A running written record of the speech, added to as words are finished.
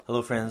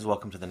Hello friends,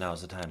 welcome to the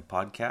Now's the Time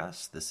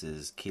podcast. This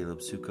is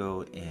Caleb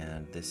Suko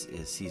and this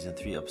is season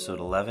 3, episode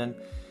 11.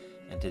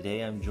 And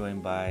today I'm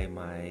joined by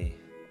my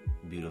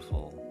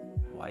beautiful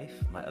wife,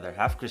 my other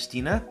half,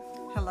 Christina.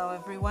 Hello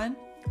everyone.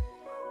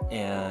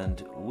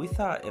 And we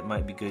thought it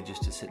might be good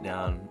just to sit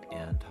down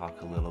and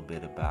talk a little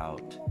bit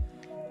about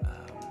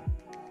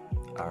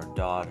our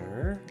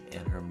daughter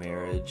and her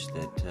marriage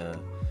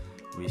that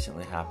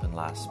recently happened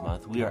last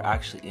month. We are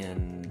actually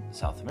in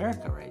South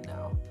America right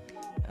now,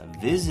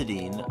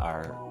 visiting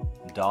our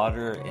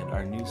daughter and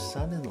our new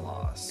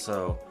son-in-law.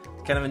 So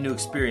kind of a new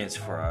experience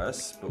for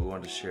us, but we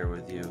wanted to share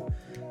with you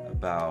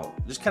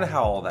about just kind of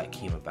how all that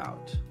came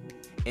about.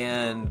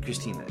 And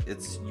Christina,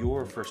 it's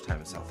your first time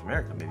in South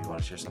America. Maybe you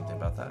want to share something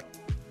about that?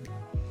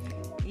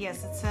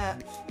 Yes,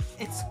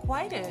 it's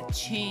quite a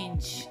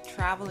change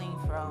traveling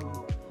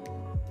from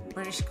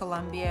British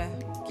Columbia,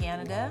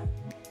 Canada,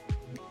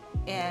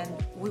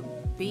 and we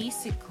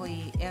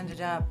basically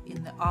ended up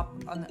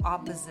on the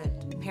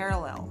opposite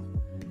parallel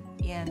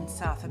in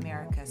South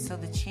America. So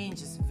the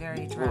change is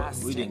very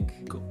drastic. Well, we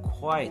didn't go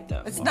quite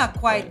that far. It's not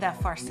quite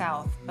that far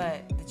south,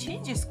 but the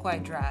change is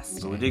quite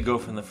drastic. So we did go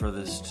from the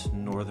furthest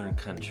northern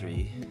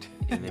country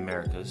in the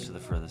Americas to the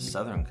furthest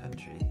southern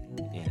country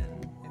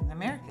in the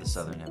Americas. The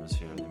southern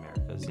hemisphere of the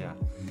Americas, yeah.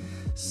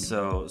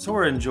 So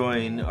we're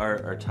enjoying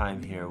our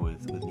time here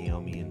with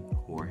Naomi and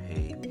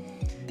Jorge.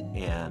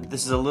 And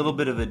this is a little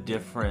bit of a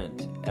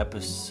different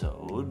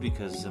episode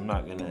because we're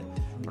not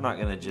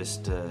gonna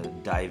just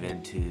dive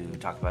into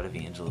talk about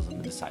evangelism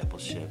and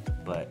discipleship,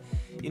 but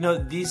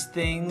these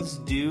things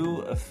do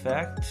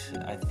affect,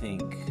 I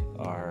think,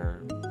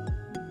 our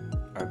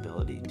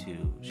ability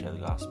to share the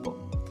gospel,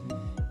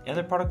 and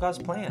they're part of God's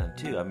plan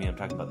too. I mean, I'm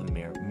talking about the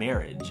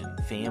marriage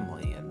and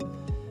family, and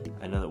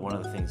I know that one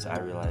of the things I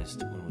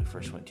realized when we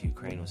first went to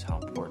Ukraine was how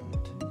important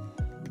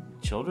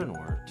children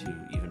were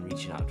to even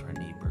reaching out to our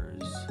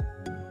neighbors.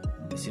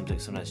 It seems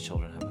like sometimes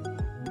children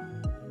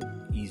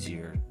have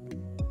easier,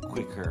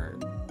 quicker,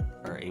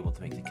 are able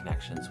to make the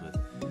connections with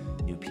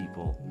new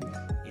people.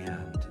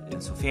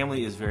 And so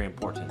family is very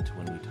important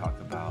when we talk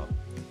about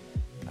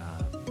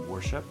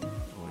worship,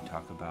 when we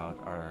talk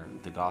about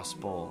the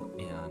gospel,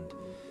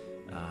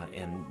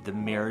 and the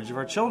marriage of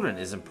our children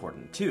is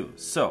important too.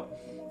 So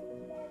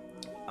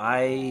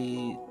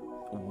I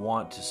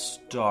want to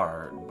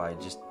start by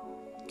just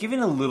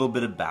giving a little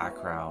bit of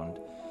background.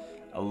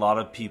 A lot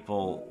of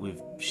people, we've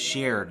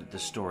shared the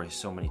story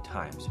so many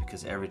times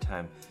because every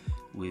time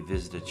we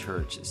visit a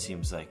church, it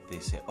seems like they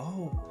say,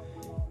 oh,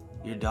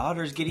 your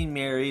daughter's getting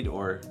married,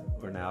 or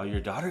now your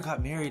daughter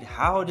got married.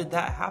 How did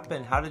that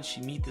happen? How did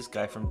she meet this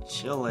guy from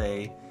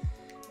Chile?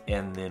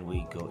 And then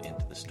we go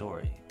into the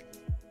story.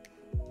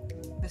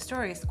 The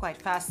story is quite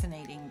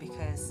fascinating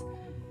because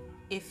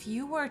if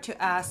you were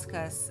to ask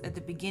us at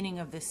the beginning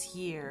of this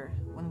year,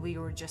 when we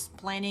were just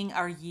planning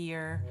our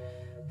year,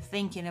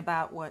 thinking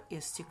about what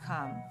is to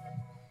come,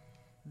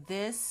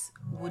 this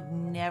would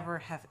never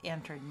have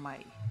entered my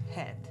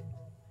head,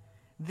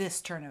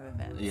 this turn of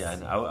events. Yeah,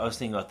 and I was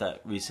thinking about that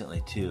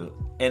recently too.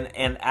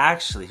 And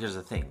actually, here's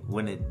the thing.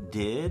 When it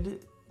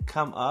did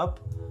come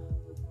up,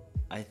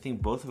 I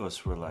think both of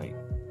us were like,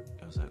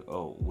 I was like,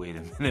 oh, wait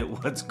a minute,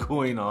 what's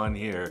going on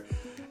here?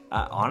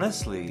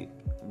 Honestly,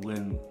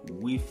 when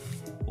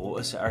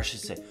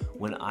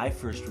when I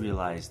first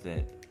realized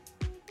that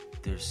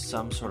there's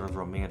some sort of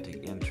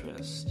romantic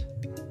interest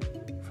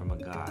from a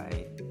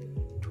guy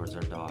towards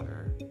our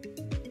daughter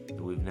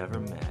that we've never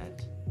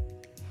met,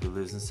 who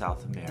lives in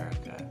South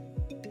America,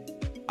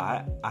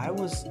 I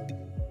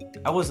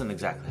wasn't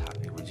exactly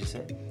happy. Would you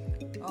say?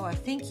 Oh, I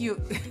think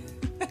you.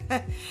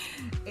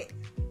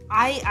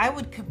 I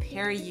would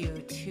compare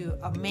you to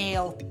a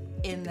male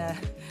in a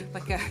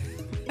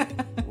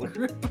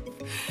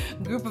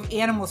group of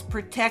animals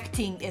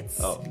protecting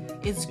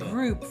its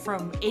group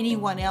from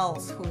anyone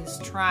else who is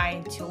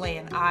trying to lay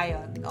an eye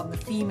on the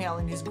female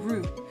in his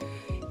group.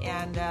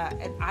 And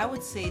I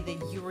would say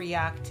that you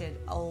reacted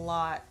a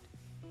lot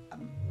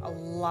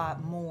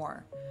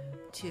more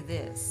to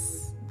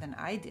this than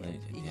I did.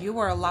 Yeah. You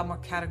were a lot more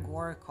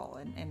categorical,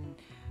 and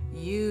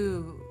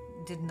you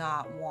did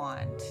not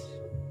want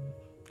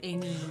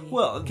any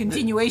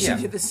continuation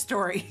to the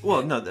story.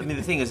 Well, no, I mean,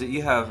 the thing is that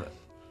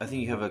I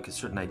think you have a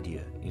certain idea,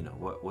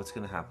 what's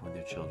going to happen with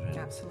your children.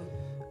 Absolutely.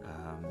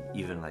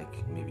 Even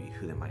like maybe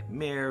who they might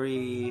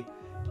marry.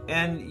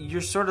 And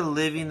you're sort of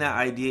living that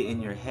idea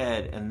in your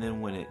head, and then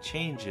when it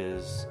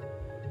changes,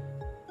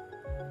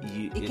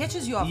 it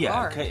catches you off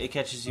guard. Yeah, it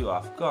catches you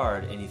off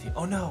guard, and you think,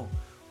 oh no,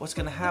 what's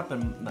going to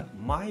happen?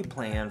 My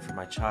plan for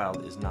my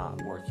child is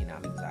not working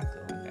out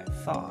exactly like I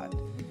thought.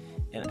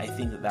 And I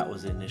think that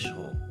was the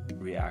initial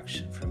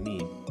reaction for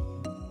me,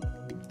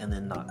 and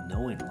then not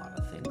knowing a lot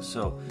of things.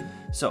 So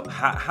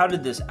how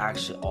did this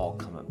actually all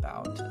come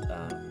about?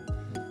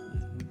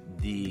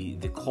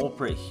 The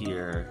culprit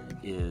here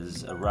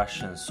is a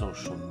Russian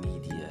social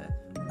media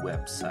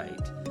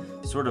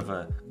website, sort of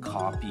a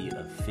copy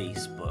of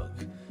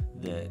Facebook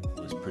that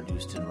was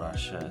produced in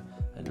Russia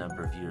a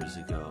number of years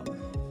ago.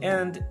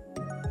 And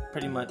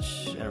pretty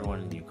much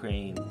everyone in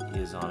Ukraine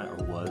is on it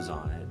or was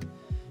on it,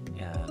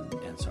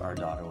 and so our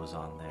daughter was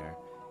on there,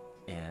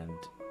 and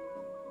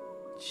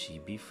she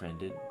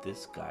befriended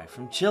this guy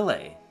from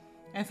Chile.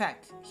 In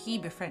fact, he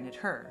befriended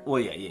her.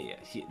 Well, yeah.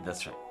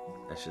 That's right.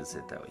 I should have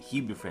said it that way.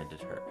 He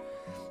befriended her.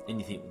 And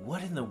you think,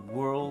 what in the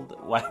world?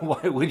 Why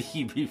would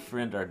he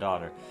befriend our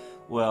daughter?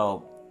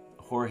 Well,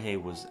 Jorge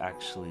was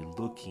actually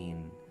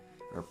looking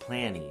or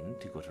planning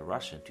to go to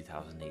Russia in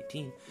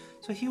 2018.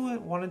 So he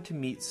wanted to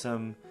meet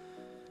some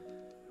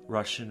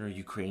Russian or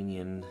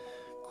Ukrainian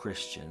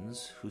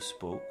Christians who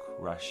spoke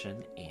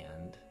Russian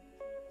and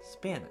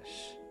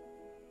Spanish.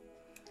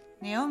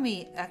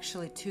 Naomi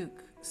actually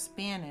took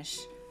Spanish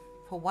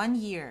for 1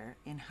 year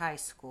in high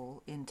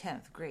school in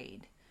 10th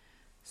grade.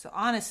 So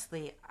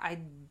honestly, I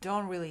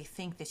don't really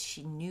think that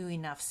she knew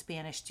enough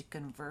Spanish to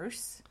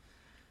converse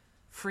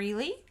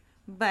freely,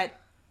 but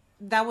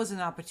that was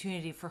an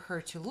opportunity for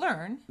her to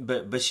learn.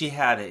 But she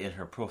had it in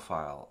her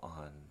profile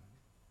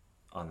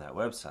on that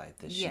website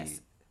that she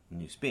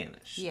knew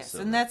Spanish. Yes,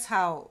 so and that's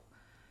how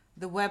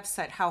the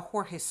website, how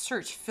Jorge's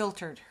search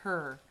filtered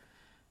her,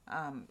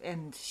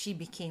 and she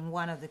became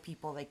one of the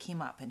people that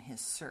came up in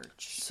his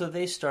search. So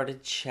they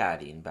started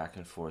chatting back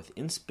and forth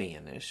in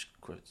Spanish.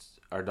 Of course,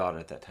 our daughter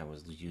at that time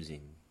was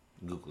using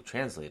Google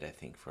Translate, I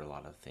think, for a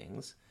lot of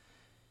things.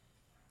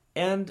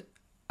 And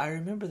I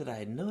remember that I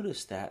had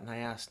noticed that, and I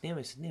asked Naomi,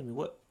 I said, Naomi,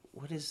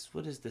 what is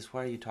this?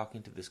 Why are you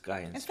talking to this guy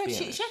in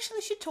Spanish? In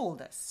fact, she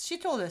told us. She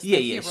told us.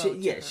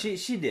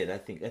 She did. I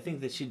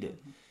think that she did.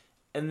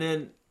 And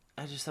then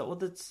I just thought, well,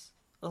 that's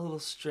a little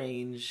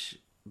strange,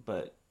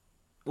 but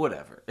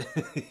whatever,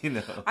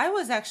 I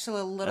was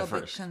actually a little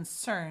bit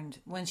concerned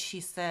when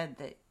she said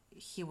that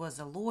he was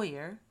a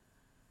lawyer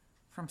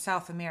from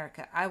South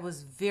America. I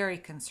was very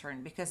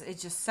concerned because it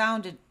just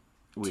sounded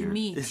weird to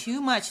me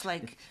too much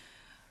like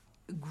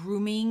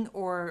grooming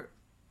or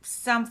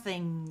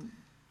something.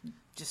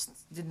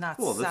 Just did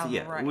not sound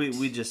right.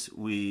 We just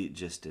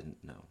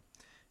didn't know,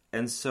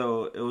 and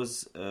so it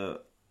was.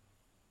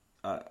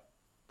 Let's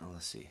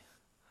see.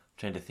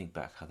 Trying to think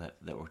back how that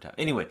worked out.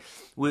 Anyway,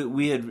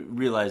 we had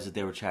realized that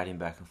they were chatting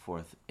back and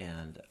forth,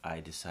 and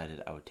I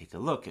decided I would take a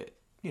look at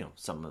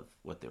some of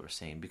what they were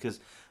saying, because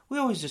we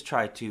always just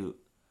try to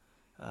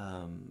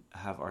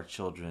have our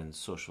children's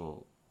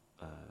social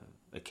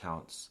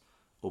accounts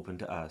open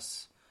to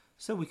us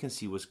so we can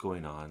see what's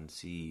going on,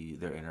 see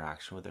their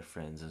interaction with their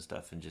friends and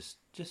stuff, and just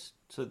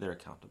so they're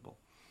accountable.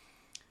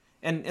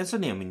 And so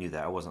Naomi knew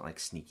that I wasn't like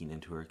sneaking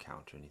into her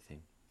account or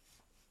anything.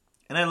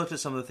 And I looked at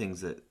some of the things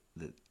that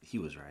he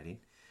was writing,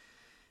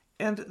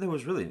 and there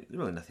was really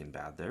nothing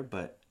bad there,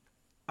 but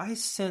I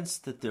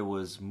sensed that there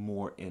was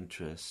more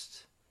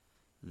interest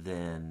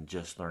than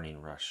just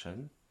learning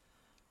Russian,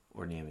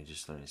 or Naomi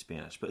just learning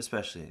Spanish, but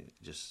especially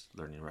just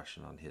learning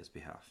Russian on his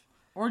behalf.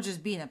 Or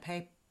just being a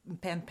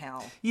pen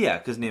pal. Yeah,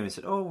 because Naomi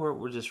said, oh,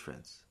 we're just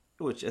friends,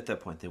 which at that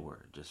point they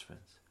were just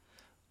friends.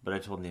 But I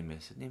told Naomi, I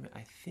said, Naomi,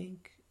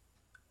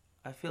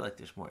 I feel like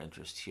there's more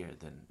interest here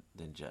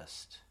than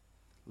just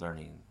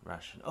learning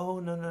Russian. Oh,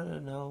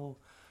 no.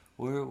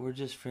 We're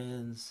just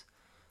friends.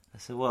 I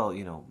said, well,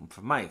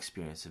 from my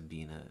experience of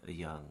being a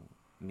young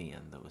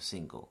man that was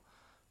single,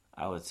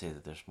 I would say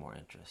that there's more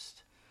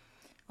interest.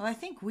 Well, I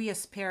think we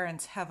as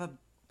parents have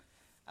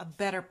a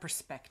better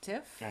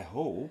perspective. I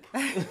hope.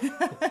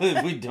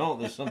 If we don't,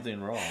 there's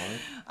something wrong.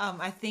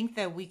 I think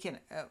that we can...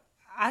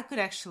 I could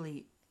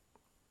actually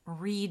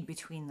read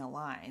between the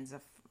lines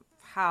of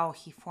how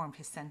he formed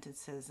his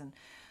sentences, and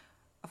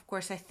of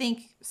course, I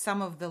think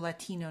some of the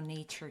Latino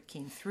nature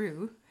came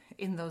through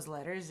in those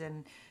letters,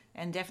 and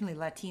definitely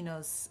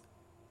Latinos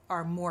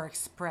are more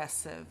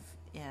expressive,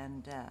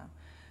 and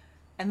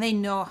they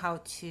know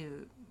how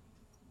to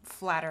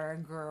flatter a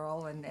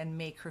girl and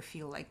make her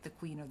feel like the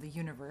queen of the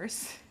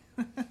universe.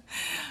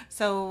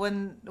 So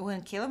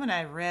when Caleb and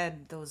I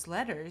read those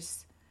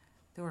letters,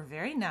 they were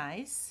very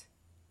nice.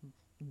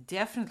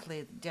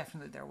 Definitely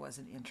there was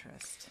an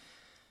interest.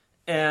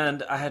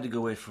 And I had to go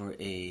away for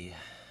a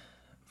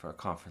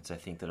conference, I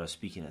think, that I was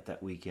speaking at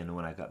that weekend. And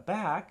when I got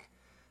back,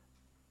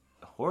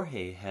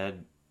 Jorge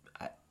had,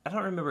 I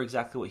don't remember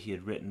exactly what he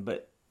had written,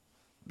 but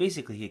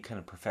basically he had kind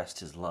of professed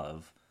his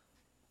love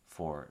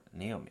for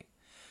Naomi.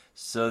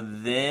 So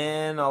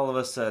then all of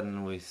a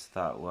sudden we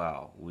thought,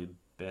 wow, we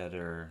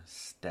better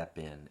step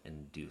in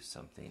and do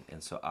something.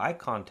 And so I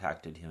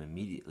contacted him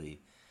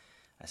immediately.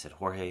 I said,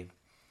 Jorge,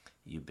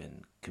 you've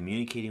been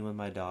communicating with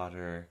my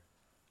daughter.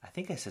 I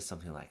think I said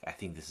something like, I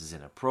think this is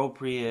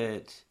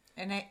inappropriate.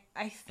 And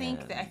I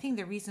think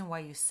the reason why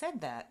you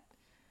said that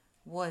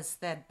was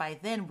that by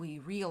then we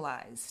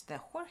realized that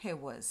Jorge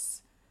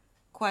was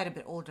quite a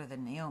bit older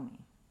than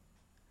Naomi.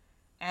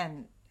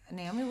 And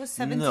Naomi was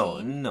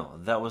 17. No,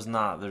 that was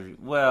not the...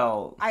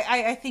 Well...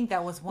 I think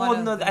that was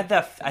one of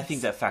the... I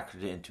think that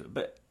factored into it.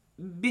 But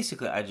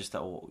basically, I just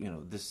thought,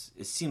 well,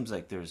 it seems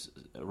like there's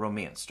a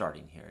romance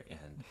starting here,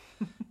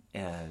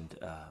 and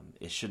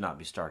it should not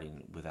be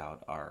starting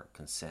without our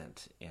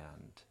consent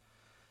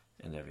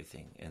and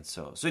everything. And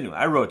so anyway,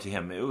 I wrote to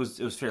him. It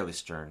was fairly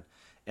stern,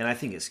 and I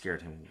think it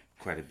scared him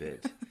quite a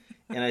bit.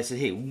 And I said,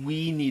 hey,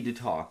 we need to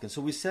talk. And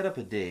so we set up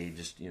a day,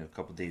 just a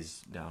couple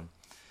days down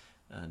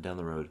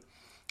the road,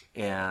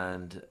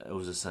 and it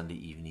was a Sunday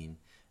evening,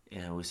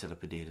 and we set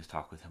up a day to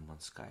talk with him on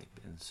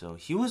Skype. And so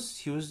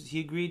he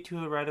agreed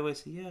to it right away.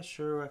 Said, yeah,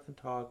 sure, I can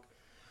talk,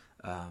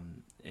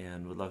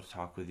 and would love to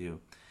talk with you.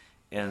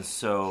 And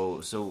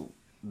so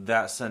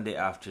that Sunday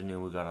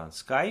afternoon, we got on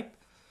Skype,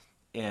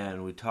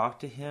 and we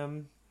talked to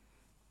him.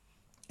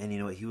 And you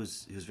know what? He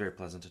was very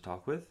pleasant to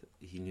talk with.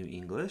 He knew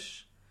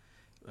English,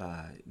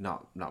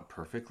 not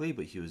perfectly,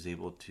 but he was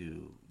able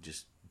to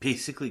just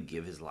basically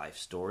give his life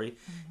story.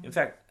 Mm-hmm. In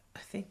fact, I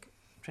think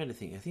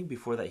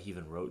before that he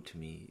even wrote to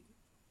me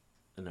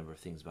a number of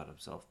things about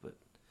himself.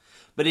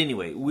 But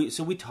anyway,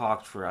 we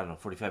talked for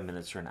 45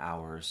 minutes or an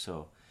hour or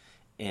so,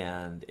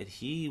 and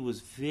he was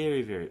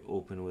very, very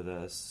open with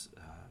us.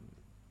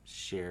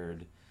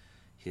 Shared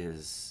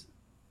his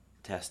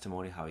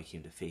testimony, how he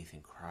came to faith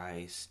in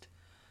Christ.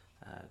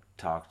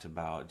 Talked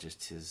about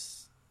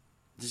just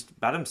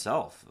about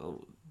himself.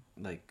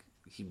 Like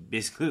he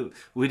basically,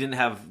 we didn't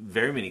have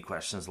very many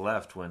questions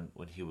left when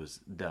he was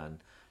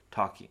done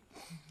talking.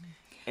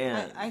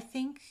 And I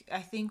think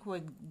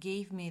what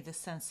gave me the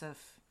sense of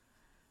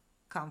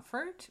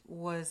comfort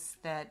was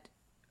that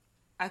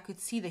I could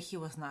see that he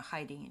was not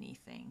hiding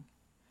anything.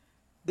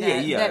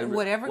 That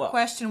whatever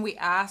question we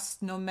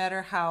asked, no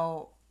matter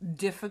how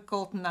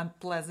difficult and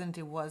unpleasant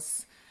it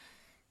was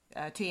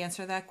to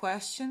answer that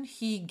question,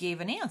 he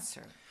gave an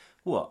answer.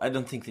 Well, I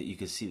don't think that you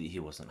could see that he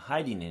wasn't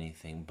hiding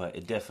anything, but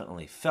it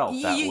definitely felt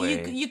that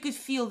way. You could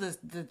feel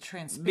the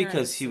transparency.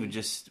 Because he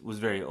was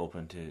very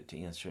open to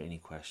answer any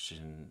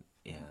question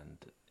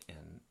and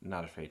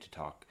not afraid to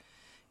talk.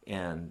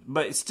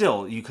 But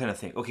still, you kind of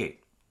think, okay,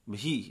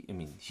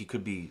 he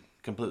could be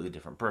a completely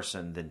different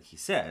person than he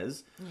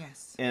says.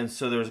 Yes. And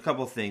so there was a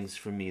couple of things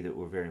for me that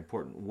were very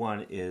important.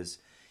 One is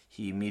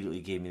he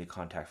immediately gave me the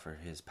contact for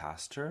his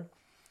pastor,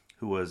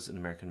 who was an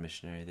American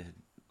missionary that had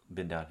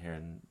been down here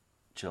in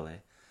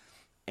Chile,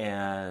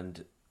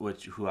 and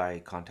who I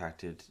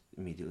contacted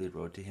immediately,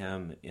 wrote to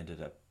him,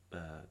 ended up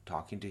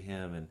talking to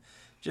him, and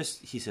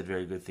he said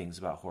very good things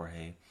about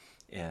Jorge,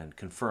 and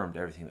confirmed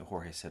everything that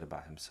Jorge said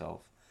about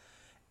himself.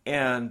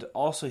 And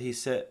also he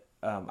said,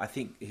 I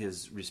think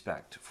his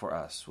respect for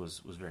us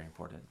was very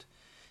important.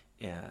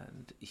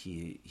 And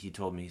he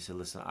told me, he said,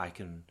 listen, I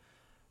can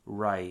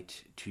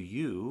write to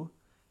you,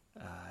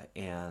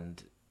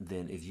 and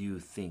then if you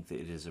think that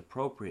it is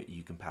appropriate,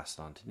 you can pass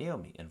it on to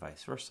Naomi, and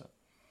vice versa.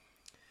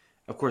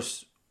 Of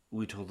course,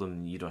 we told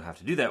him you don't have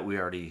to do that. We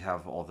already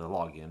have all the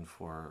login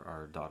for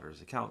our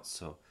daughter's accounts,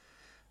 so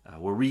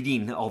we're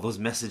reading all those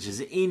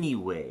messages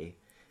anyway.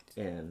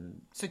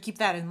 And so keep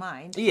that in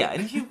mind. Yeah,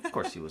 and of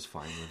course he was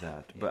fine with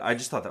that. But I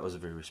just thought that was a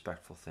very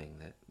respectful thing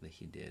that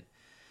he did.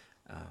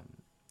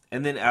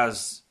 And then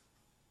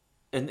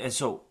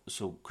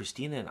so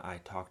Christina and I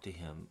talked to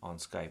him on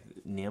Skype.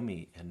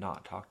 Naomi had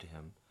not talked to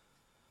him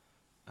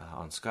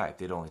on Skype.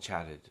 They'd only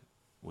chatted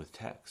with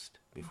text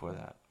before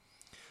that.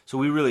 So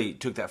we really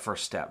took that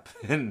first step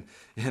and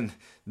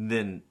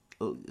then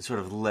sort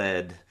of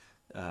led,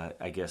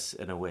 I guess,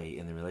 in a way,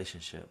 in the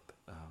relationship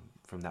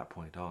from that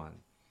point on.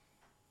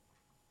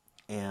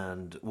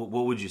 And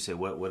what would you say?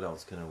 What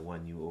else kind of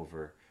won you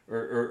over,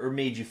 or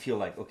made you feel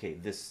like, okay,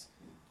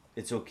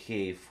 it's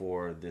okay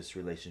for this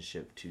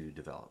relationship to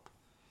develop?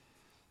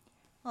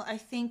 Well, I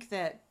think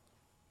that,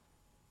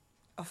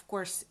 of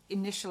course,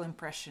 initial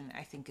impression,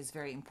 I think, is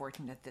very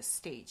important at this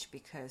stage,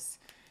 because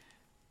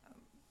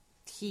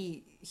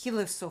he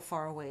lives so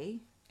far away,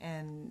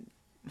 and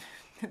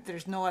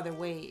there's no other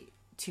way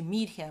to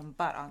meet him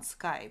but on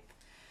Skype.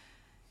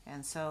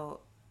 And so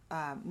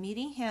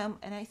meeting him,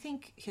 and I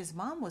think his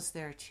mom was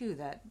there too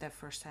that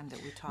first time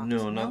that we talked.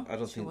 No, I don't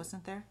think she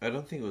wasn't there. I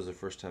don't think it was the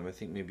first time. I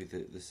think maybe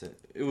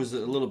it was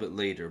a little bit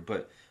later,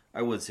 but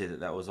I would say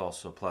that was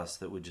also a plus,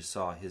 that we just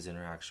saw his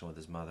interaction with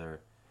his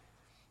mother,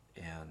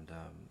 and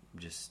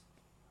just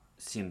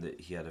seemed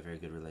that he had a very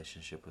good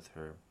relationship with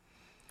her,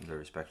 very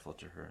respectful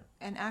to her.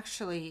 And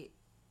actually,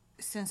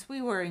 since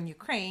we were in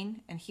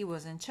Ukraine and he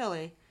was in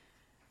Chile,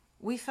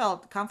 we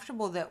felt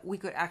comfortable that we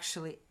could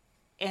actually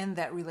end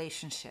that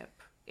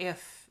relationship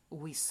if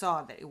we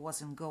saw that it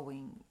wasn't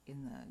going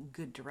in a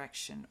good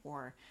direction,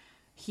 or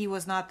he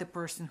was not the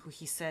person who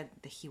he said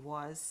that he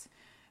was,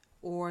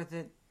 or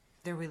that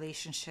the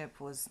relationship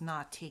was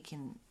not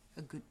taking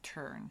a good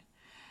turn.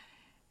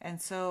 And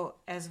so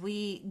as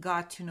we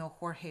got to know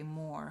Jorge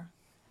more,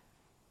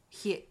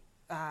 he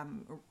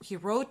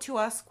wrote to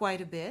us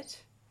quite a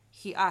bit.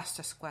 He asked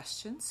us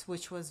questions,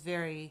 which was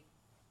very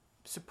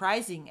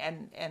surprising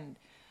and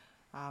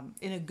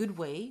in a good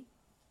way.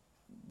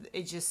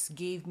 It just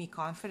gave me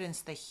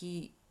confidence that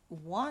he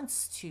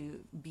wants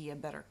to be a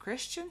better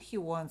Christian. He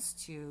wants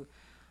to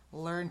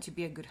learn to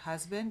be a good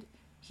husband.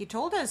 He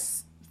told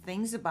us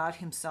things about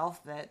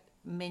himself that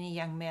many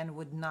young men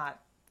would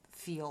not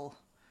feel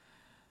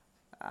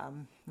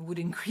would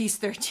increase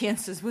their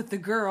chances with the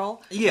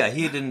girl. Yeah,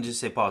 he didn't just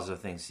say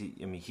positive things.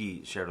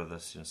 He shared with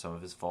us some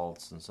of his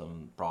faults and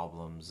some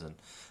problems and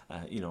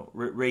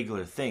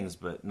regular things,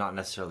 but not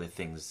necessarily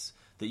things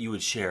that you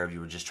would share if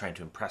you were just trying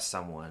to impress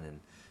someone and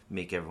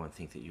make everyone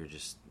think that you're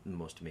just the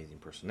most amazing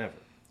person ever.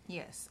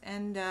 Yes,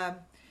 and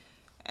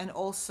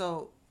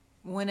also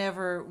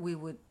whenever we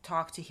would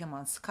talk to him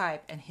on Skype,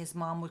 and his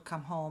mom would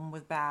come home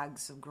with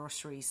bags of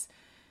groceries,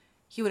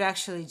 he would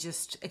actually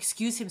just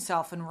excuse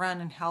himself and run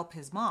and help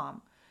his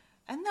mom,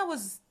 and that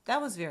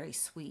was very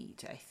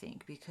sweet, I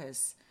think,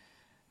 because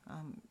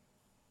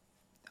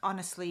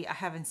honestly, I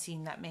haven't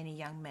seen that many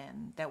young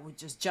men that would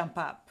just jump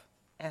up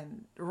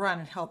and run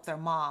and help their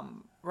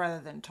mom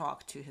rather than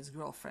talk to his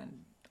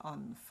girlfriend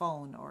on the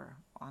phone or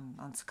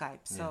on Skype.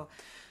 So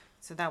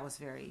that was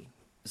very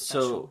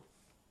special.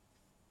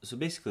 So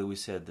basically, we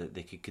said that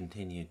they could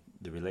continue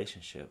the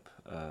relationship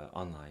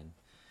online,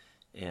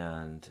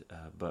 and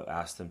but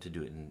asked them to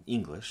do it in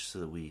English so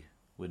that we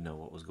would know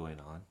what was going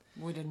on.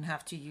 We didn't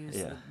have to use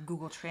the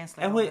Google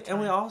Translate.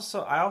 And I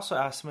also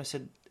asked them. I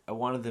said I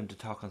wanted them to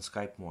talk on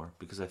Skype more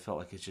because I felt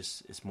like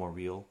it's more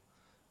real,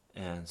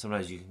 and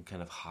sometimes you can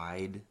kind of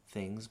hide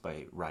things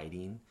by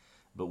writing,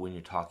 but when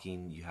you're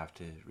talking, you have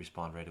to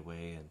respond right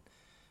away, and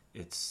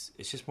it's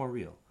just more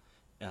real.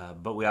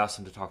 But we asked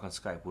them to talk on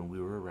Skype when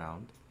we were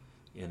around,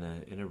 in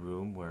a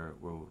room where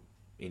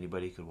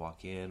anybody could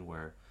walk in.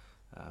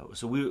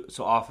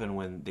 So often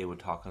when they would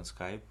talk on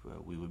Skype,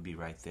 we would be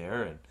right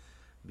there and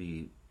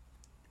be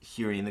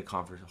hearing the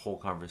whole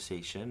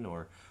conversation,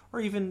 or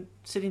even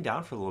sitting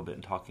down for a little bit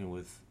and talking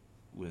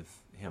with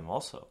him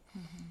also.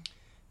 Mm-hmm.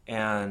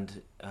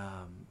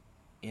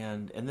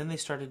 And then they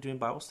started doing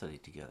Bible study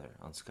together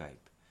on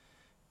Skype.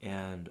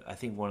 And I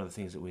think one of the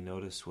things that we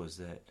noticed was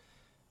that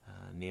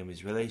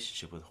Naomi's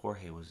relationship with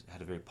Jorge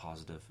had a very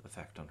positive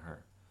effect on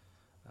her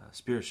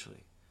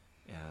spiritually,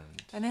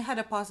 and it had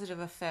a positive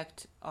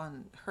effect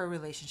on her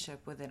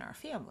relationship within our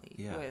family,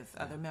 with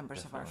other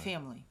members definitely. of our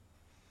family.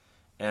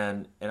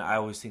 And I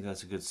always think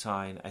that's a good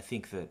sign. I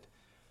think that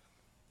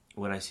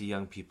when I see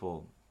young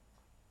people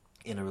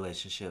in a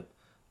relationship,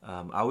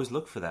 I always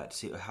look for that to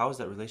see how is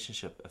that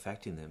relationship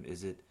affecting them.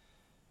 Is it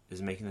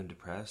making them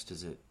depressed?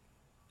 Is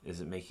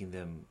it making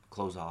them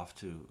close off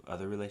to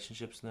other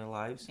relationships in their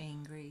lives?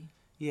 Angry.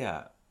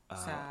 Yeah.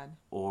 Sad.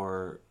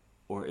 Or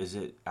is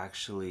it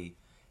actually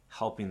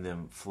helping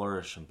them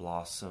flourish and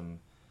blossom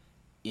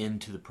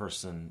into the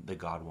person that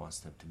God wants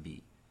them to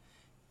be?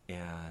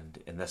 And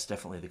that's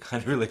definitely the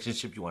kind of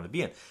relationship you want to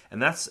be in.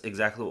 And that's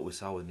exactly what we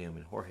saw with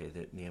Naomi and Jorge,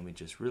 that Naomi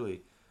just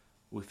really,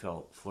 we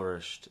felt,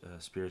 flourished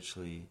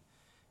spiritually,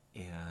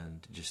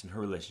 and just in her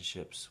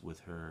relationships with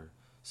her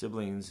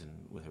siblings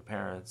and with her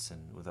parents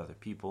and with other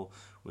people,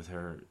 with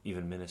her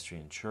even ministry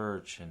in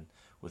church and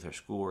with her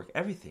schoolwork,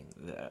 everything.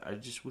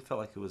 We felt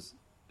like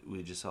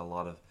we just saw a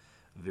lot of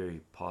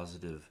very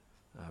positive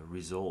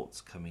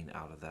results coming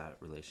out of that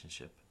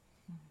relationship.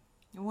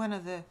 One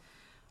of the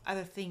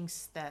other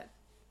things that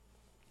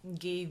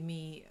gave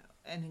me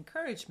an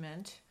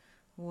encouragement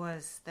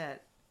was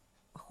that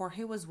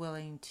Jorge was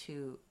willing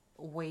to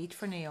wait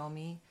for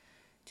Naomi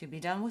to be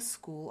done with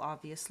school.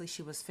 Obviously,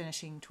 she was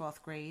finishing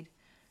 12th grade.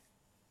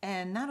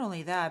 And not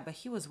only that, but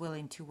he was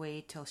willing to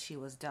wait till she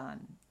was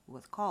done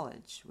with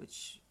college,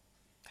 which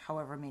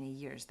however many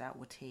years that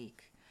would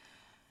take.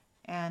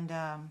 And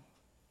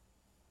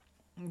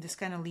this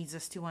kind of leads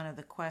us to one of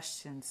the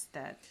questions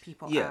that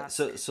people ask.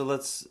 So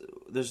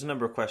there's a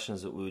number of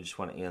questions that we just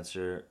want to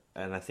answer,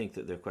 and I think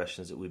that they're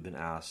questions that we've been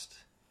asked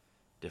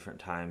different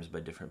times by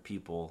different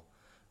people.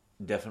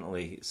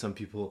 Definitely some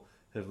people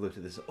have looked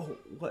at this, oh,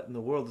 what in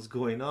the world is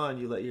going on?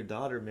 You let your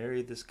daughter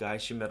marry this guy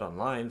she met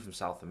online from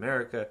South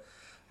America.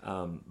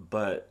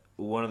 But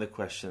one of the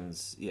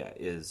questions,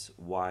 is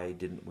why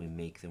didn't we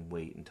make them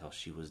wait until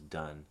she was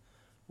done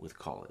with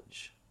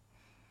college?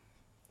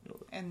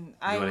 And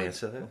I want to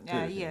answer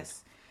that?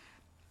 Yes.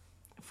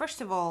 First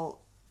of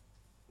all,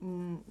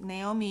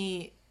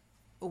 Naomi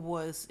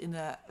was in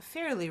a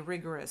fairly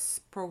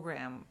rigorous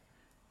program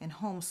in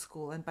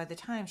homeschool, and by the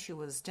time she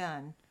was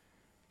done,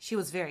 she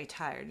was very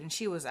tired, and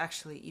she was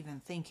actually even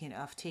thinking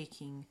of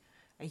taking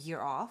a year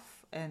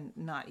off and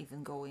not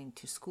even going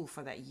to school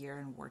for that year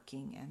and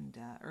working and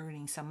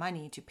earning some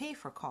money to pay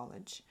for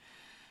college.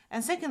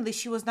 And secondly,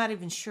 she was not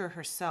even sure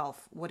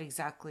herself what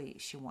exactly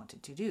she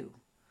wanted to do.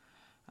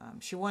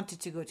 She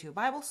wanted to go to a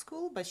Bible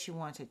school, but she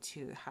wanted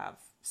to have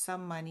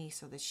some money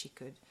so that she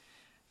could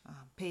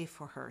pay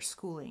for her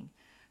schooling.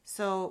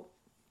 So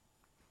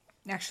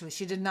actually,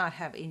 she did not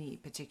have any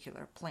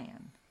particular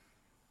plan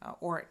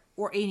or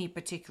any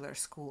particular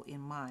school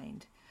in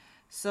mind.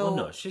 So well,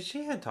 no,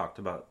 she had talked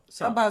about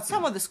some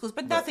of the schools,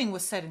 but nothing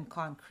was set in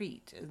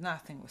concrete.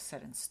 Nothing was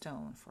set in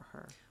stone for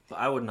her. But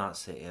I would not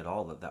say at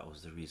all that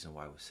was the reason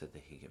why we said they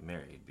could get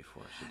married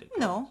before she did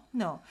college.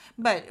 No.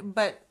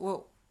 But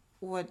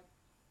what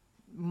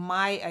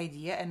my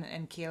idea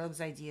and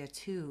Caleb's idea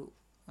too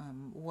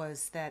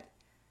was that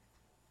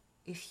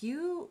if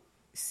you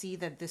see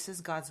that this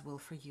is God's will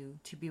for you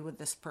to be with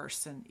this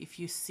person, if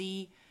you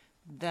see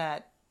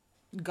that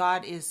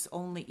God is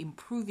only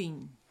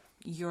improving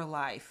your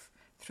life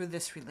through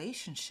this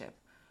relationship,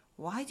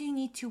 why do you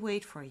need to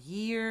wait for a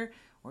year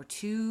or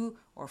 2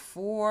 or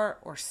 4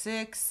 or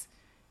 6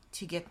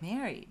 to get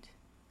married?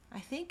 I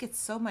think it's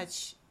so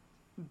much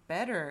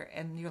better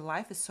and your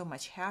life is so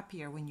much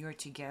happier when you're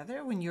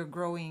together, when you're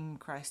growing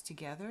Christ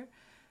together,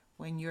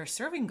 when you're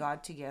serving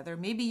God together.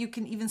 Maybe you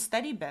can even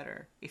study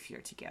better if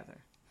you're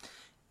together.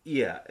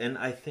 Yeah, and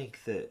I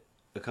think that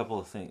a couple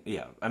of things.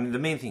 Yeah, I mean, the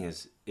main thing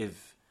is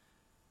if,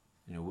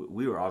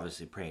 we were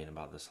obviously praying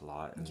about this a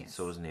lot, and Yes.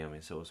 so was Naomi,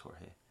 and so was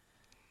Jorge.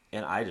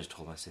 And I just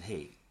told him, I said,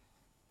 hey,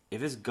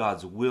 if it's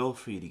God's will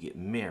for you to get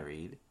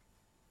married,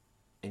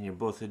 and you're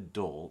both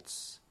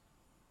adults,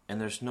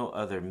 and there's no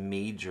other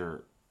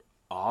major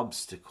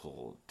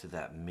obstacle to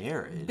that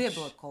marriage,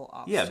 Biblical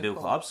obstacle. yeah,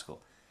 biblical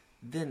obstacle,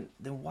 then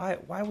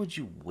why would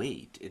you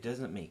wait? It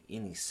doesn't make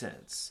any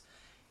sense.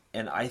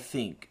 And I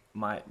think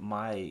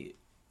my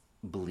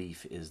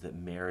belief is that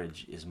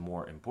marriage is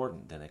more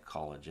important than a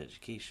college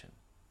education.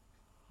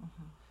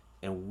 Mm-hmm.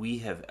 And we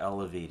have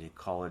elevated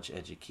college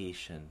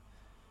education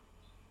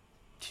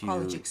to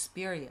College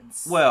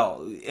experience.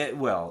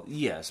 well,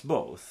 yes,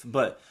 both,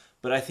 but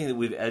I think that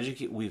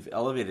we've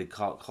elevated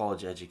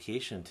college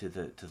education to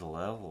the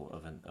level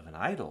of an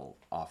idol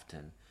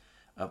often.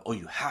 Of,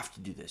 you have to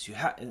do this. You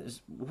have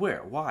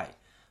where? Why?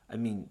 I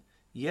mean,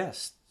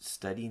 yes,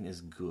 studying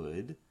is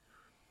good,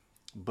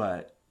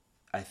 but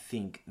I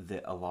think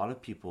that a lot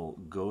of people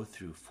go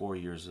through 4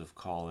 years of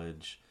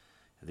college,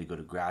 they go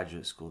to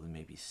graduate school, then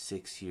maybe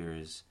 6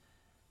 years,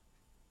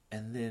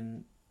 and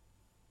then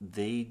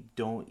they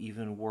don't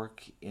even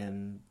work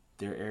in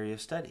their area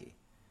of study.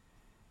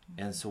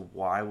 And so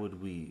why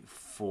would we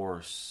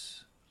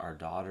force our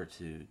daughter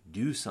to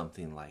do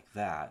something like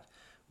that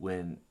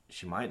when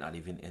she might not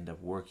even end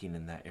up working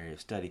in that area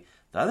of study?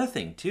 The other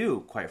thing,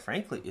 too, quite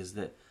frankly, is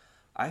that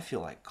I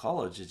feel like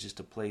college is just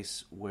a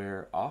place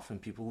where often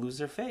people lose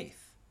their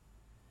faith.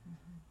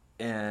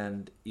 Mm-hmm.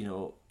 And,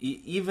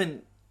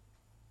 even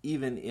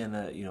in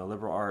a,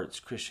 liberal arts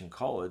Christian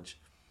college,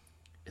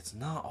 it's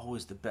not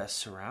always the best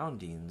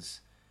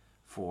surroundings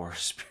for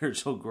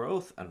spiritual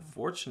growth,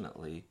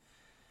 unfortunately.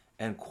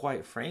 And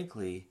quite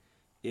frankly,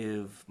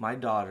 if my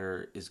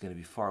daughter is going to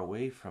be far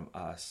away from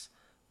us,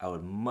 I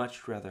would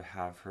much rather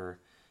have her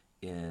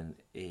in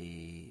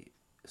a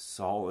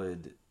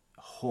solid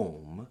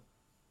home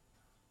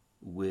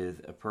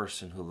with a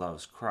person who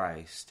loves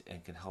Christ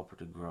and can help her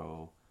to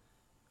grow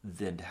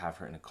than to have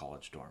her in a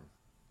college dorm.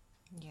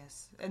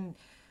 Yes, and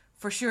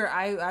for sure,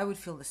 I would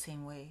feel the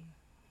same way.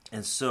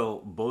 And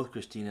so both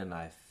Christina and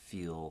I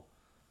feel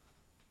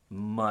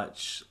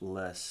much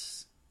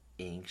less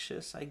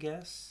anxious, I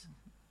guess.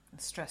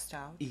 Stressed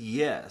out.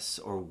 Yes,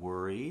 or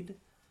worried,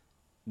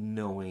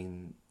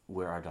 knowing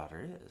where our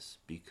daughter is,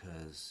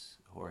 because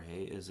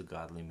Jorge is a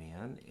godly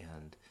man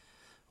and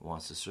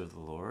wants to serve the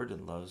Lord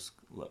and loves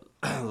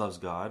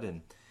God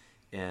and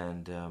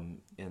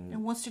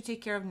wants to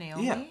take care of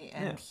Naomi,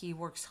 yeah. He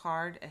works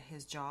hard at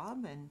his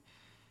job, and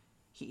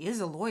he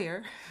is a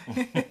lawyer.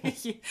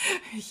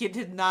 he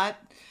did not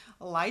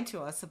lie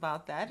to us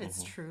about that.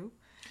 It's true.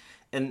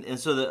 And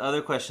so the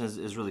other question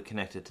is really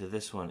connected to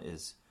this one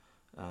is,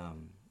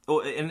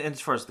 and as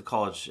far as the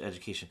college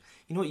education,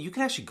 you know what? You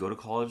can actually go to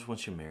college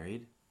once you're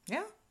married.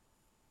 Yeah.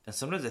 And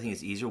sometimes I think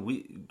it's easier.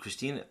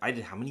 Christine, I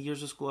did how many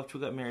years of school after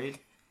we got married?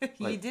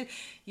 You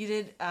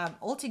did.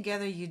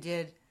 Altogether, you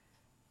did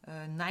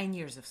 9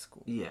 years of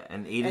school. Yeah,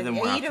 and eight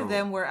of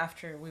them were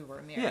after we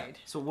were married. Yeah.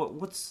 So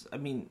what's? I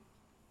mean,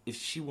 if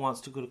she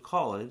wants to go to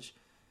college,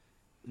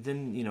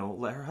 then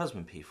let her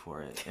husband pay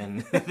for it,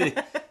 and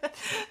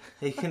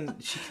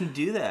she can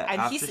do that.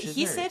 And after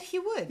he said he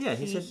would. Yeah,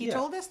 he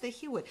told us that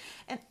he would.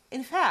 And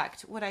in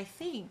fact, what I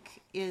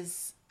think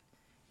is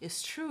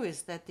true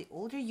is that the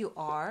older you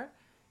are,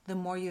 the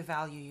more you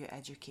value your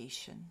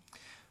education.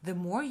 The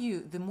more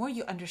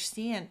you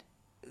understand,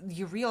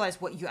 you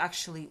realize what you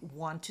actually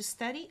want to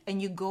study,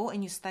 and you go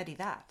and you study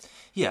that.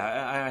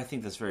 Yeah, I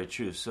think that's very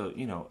true. So,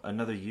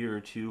 another year or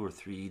 2 or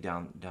 3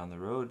 down the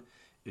road,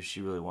 if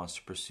she really wants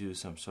to pursue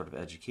some sort of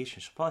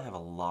education, she'll probably have a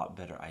lot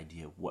better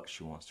idea of what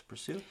she wants to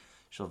pursue.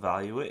 She'll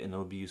value it, and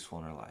it'll be useful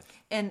in her life.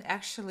 And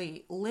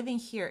actually, living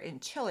here in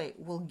Chile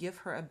will give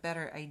her a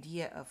better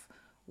idea of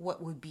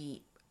what would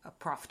be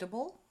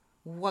profitable,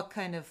 what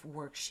kind of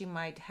work she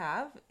might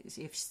have.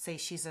 If, say,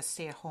 she's a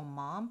stay-at-home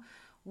mom,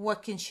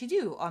 what can she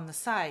do on the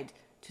side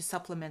to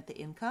supplement the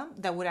income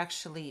that would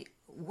actually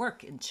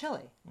work in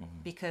Chile?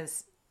 Mm-hmm.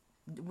 Because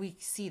we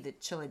see that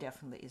Chile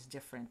definitely is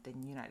different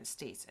than the United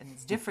States, and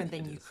it's different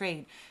than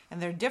Ukraine. And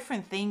there are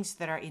different things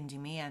that are in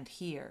demand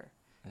here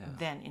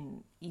than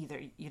in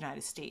either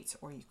United States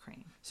or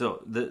Ukraine.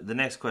 So the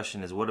next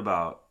question is, what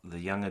about the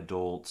young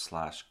adult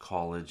 /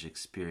 college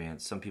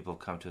experience? Some people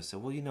come to us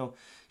and say, well,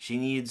 she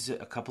needs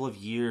a couple of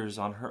years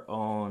on her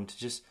own to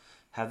just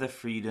have the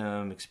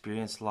freedom,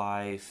 experience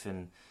life,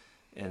 and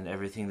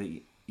everything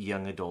that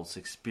young adults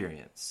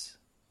experience.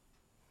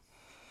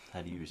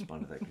 How do you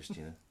respond to that,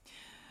 Christina?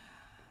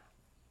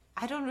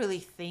 I don't really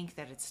think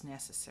that it's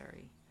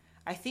necessary.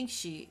 I think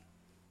she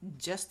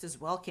just as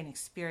well can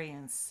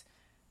experience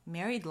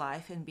married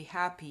life and be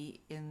happy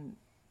in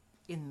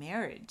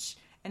marriage,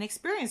 and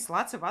experience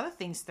lots of other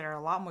things that are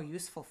a lot more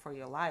useful for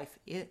your life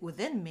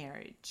within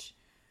marriage.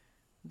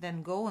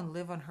 than go and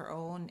live on her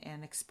own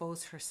and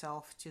expose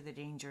herself to the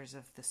dangers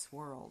of this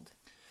world.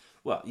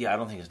 Well, yeah, I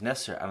don't think it's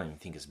necessary. I don't even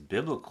think it's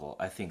biblical.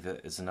 I think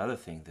that it's another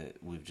thing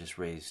that we've just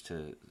raised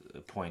to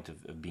a point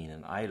of being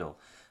an idol.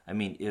 I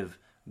mean, if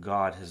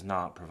God has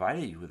not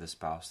provided you with a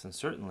spouse, then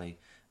certainly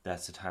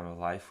that's a time of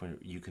life when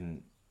you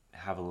can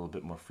have a little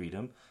bit more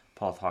freedom.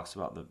 Paul talks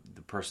about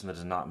the person that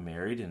is not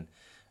married and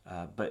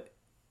but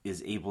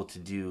is able to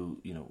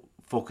do,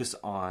 focus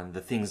on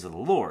the things of the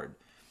Lord.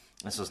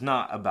 And so it's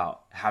not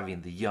about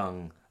having the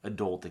young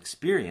adult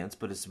experience,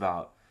 but it's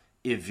about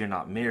if you're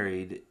not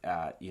married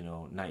at,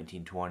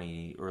 19,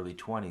 20, early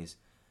 20s,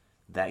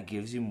 that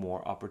gives you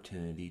more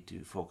opportunity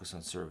to focus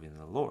on serving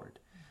the Lord.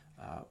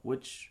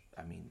 Which,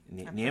 I mean,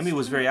 Naomi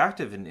was very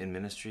active in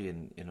ministry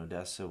in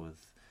Odessa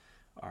with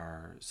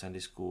our Sunday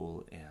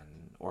school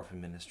and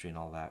orphan ministry and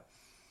all that.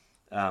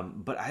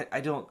 But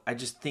I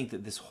just think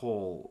that this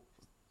whole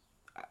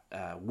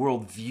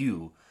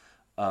worldview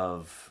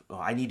of,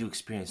 I need to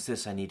experience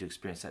this, I need to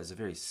experience that, is a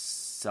very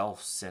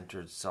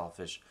self-centered,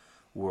 selfish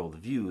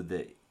worldview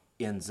that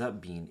ends up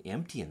being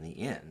empty in the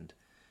end.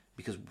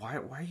 Because why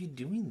are you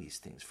doing these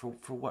things?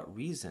 For what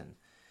reason?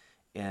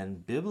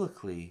 And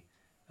biblically,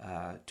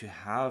 to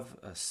have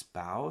a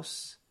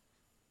spouse,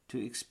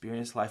 to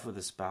experience life with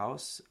a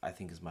spouse, I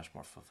think is much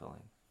more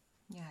fulfilling.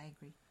 Yeah, I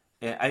agree.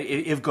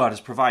 If God has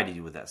provided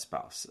you with that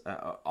spouse.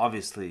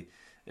 Obviously,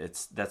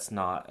 that's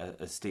not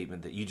a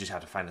statement that you just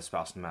have to find a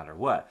spouse no matter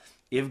what.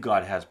 If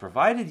God has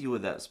provided you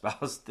with that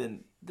spouse,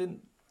 then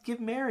get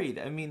married.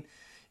 I mean,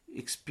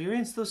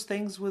 experience those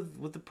things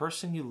with the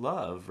person you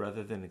love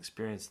rather than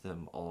experience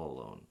them all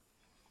alone.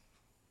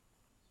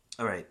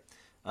 All right,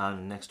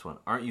 next one.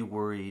 Aren't you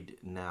worried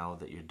now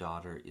that your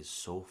daughter is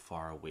so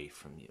far away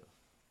from you?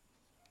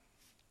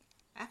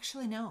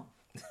 Actually, no.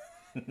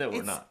 No,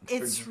 we're not.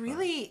 It's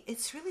really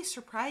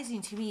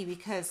surprising to me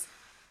because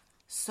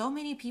so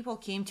many people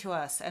came to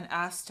us and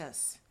asked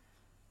us,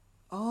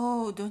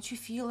 "Oh, don't you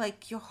feel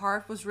like your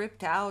heart was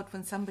ripped out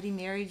when somebody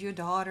married your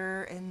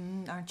daughter,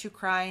 and aren't you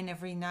crying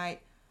every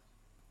night?"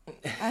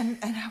 And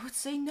I would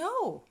say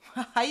no.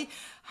 I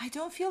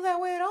don't feel that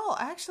way at all.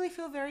 I actually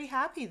feel very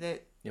happy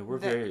that. Yeah, we're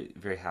very,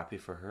 very happy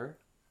for her.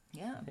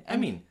 Yeah. I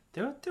mean,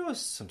 there was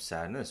some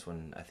sadness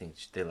when I think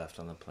they left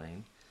on the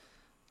plane.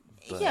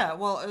 But, yeah,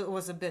 well, it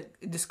was a bit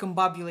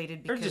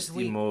discombobulated because or just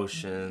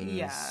emotions.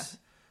 Yeah.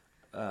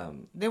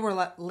 They were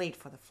late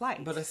for the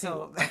flight. But I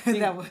think,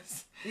 that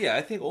was. Yeah,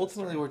 I think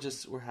ultimately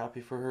we're happy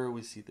for her.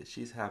 We see that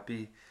she's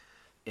happy,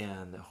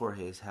 and that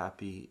Jorge is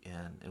happy,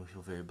 and we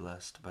feel very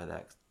blessed by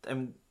that. I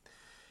mean,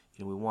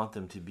 we want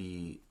them to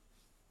be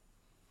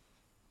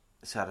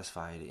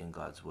satisfied in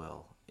God's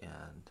will,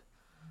 and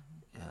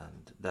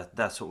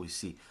that's what we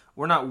see.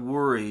 We're not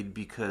worried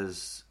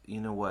because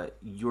you know what,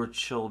 your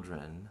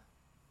children.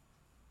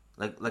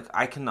 Like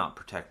I cannot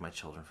protect my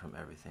children from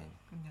everything.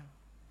 No.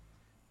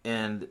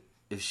 And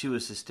if she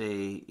was to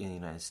stay in the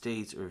United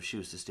States or if she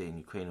was to stay in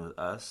Ukraine with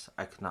us,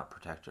 I could not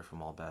protect her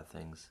from all bad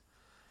things.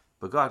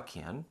 But God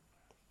can.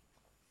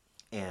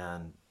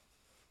 And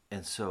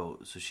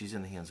so she's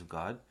in the hands of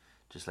God,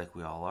 just like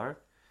we all are,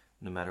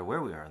 no matter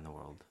where we are in the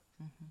world.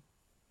 Mm-hmm.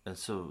 And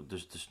so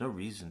there's no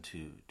reason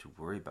to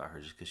worry about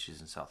her just because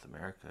she's in South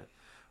America.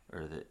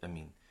 Or that, I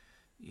mean,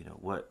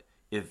 what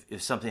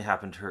if something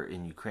happened to her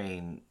in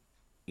Ukraine,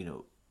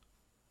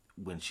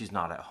 when she's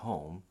not at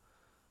home,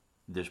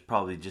 there's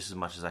probably just as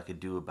much as I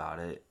could do about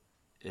it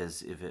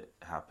as if it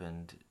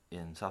happened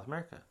in South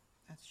America.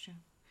 That's true.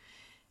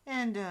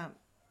 And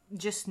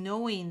just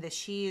knowing that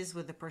she is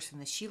with the person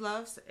that she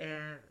loves,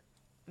 and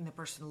the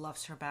person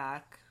loves her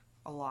back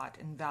a lot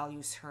and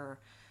values her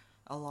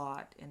a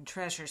lot and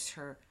treasures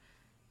her,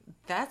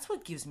 that's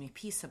what gives me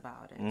peace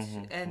about it.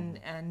 Mm-hmm,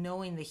 and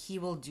knowing that he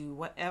will do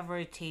whatever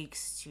it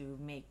takes to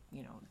make,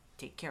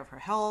 take care of her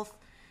health,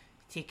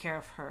 take care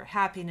of her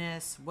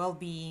happiness,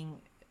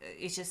 well-being.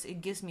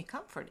 It gives me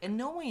comfort. And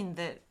knowing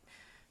that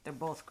they're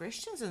both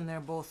Christians and they're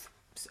both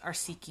are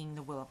seeking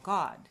the will of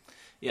God.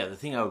 Yeah, the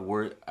thing I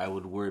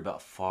would worry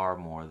about far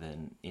more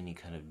than any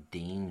kind of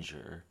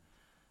danger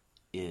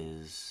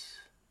is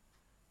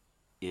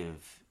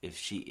if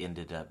she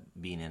ended up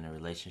being in a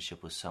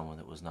relationship with someone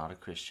that was not a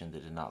Christian,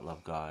 that did not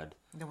love God,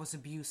 that was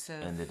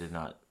abusive, and that did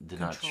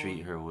not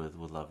treat her with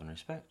love and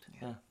respect.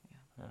 Yeah,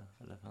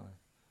 definitely.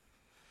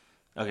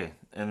 Okay,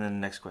 and then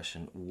next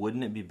question: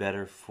 wouldn't it be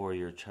better for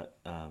your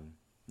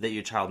that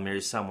your child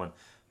marries someone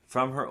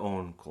from her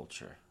own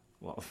culture?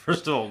 Well,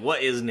 first of all,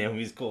 what is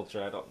Naomi's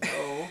culture? I don't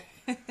know.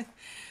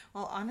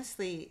 Well,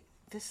 honestly,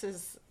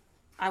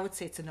 I would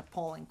say it's an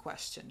appalling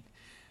question,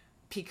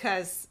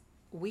 because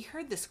we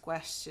heard this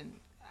question,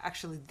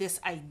 actually this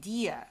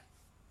idea,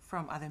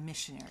 from other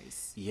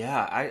missionaries.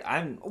 Yeah,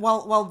 I'm...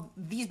 Well,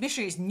 these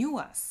missionaries knew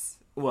us.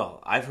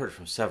 Well, I've heard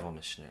from several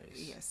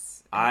missionaries.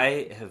 Yes.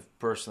 I have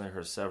personally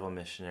heard several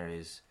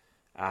missionaries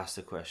ask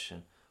the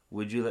question,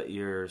 would you let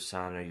your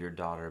son or your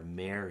daughter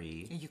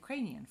marry... a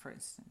Ukrainian, for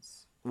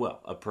instance.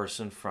 Well, a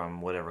person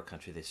from whatever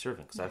country they serve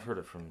in, because I've heard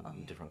it from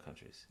different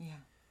countries.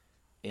 Yeah.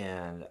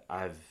 And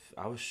I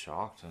was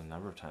shocked a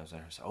number of times.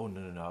 I said, "Oh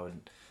no!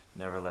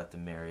 never let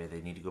them marry.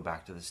 They need to go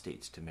back to the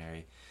States to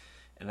marry.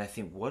 And I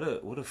think, what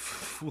a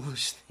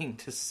foolish thing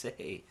to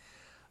say.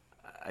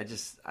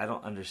 I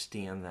don't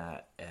understand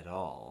that at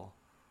all.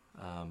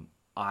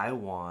 I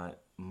want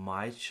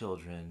my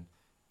children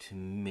to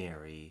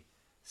marry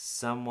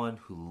someone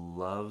who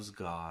loves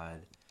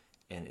God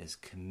and is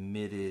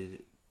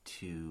committed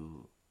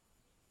to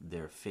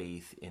their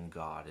faith in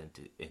God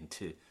and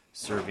to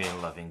serving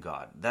and loving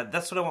God.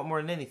 That's what I want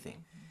more than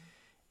anything.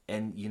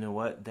 And you know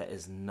what? That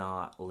is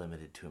not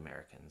limited to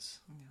Americans.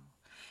 No.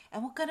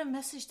 And what kind of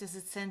message does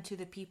it send to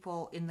the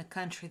people in the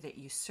country that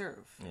you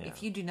serve? Yeah.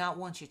 If you do not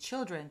want your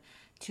children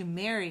to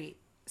marry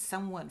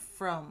someone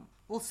from,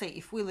 we'll say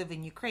if we live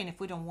in Ukraine, if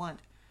we don't want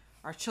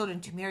our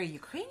children to marry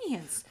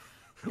Ukrainians.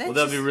 Well,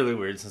 that'd be really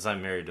weird since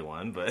I'm married to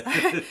one, but...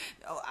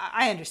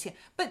 I understand.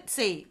 But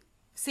say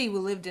we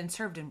lived and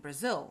served in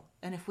Brazil,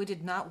 and if we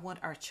did not want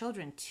our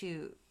children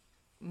to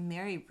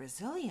marry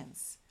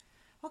Brazilians,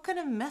 what kind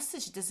of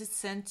message does it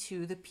send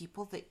to the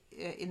people that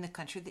in the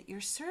country that you're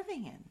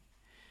serving in?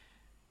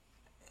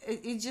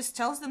 It just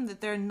tells them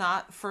that they're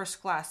not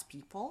first-class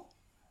people,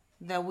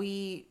 that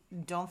we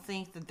don't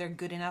think that they're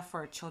good enough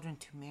for our children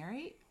to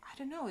marry. I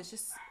don't know.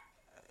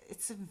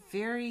 It's a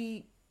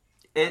very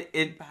bad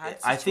situation.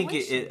 I think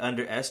it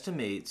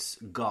underestimates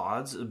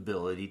God's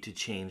ability to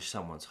change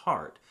someone's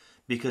heart,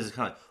 because it's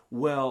kind of like,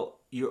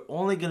 well, you're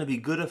only going to be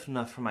good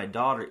enough for my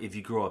daughter if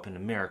you grow up in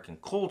American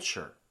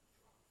culture.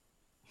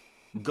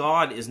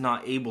 God is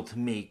not able to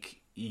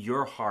make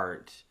your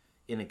heart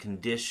in a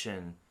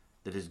condition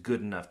that is good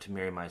enough to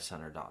marry my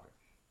son or daughter.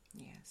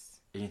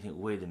 Yes. And you think,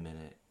 wait a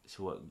minute,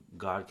 so what,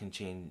 God can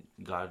change,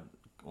 God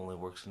only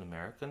works in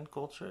American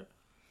culture?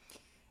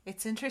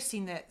 It's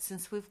interesting that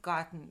since we've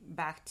gotten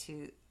back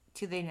to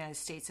the United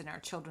States and our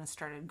children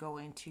started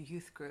going to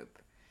youth group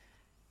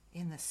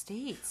in the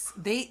States,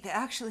 they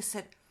actually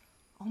said,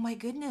 oh my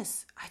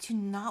goodness, I do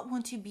not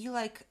want to be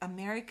like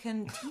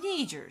American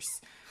teenagers.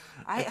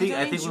 I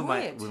think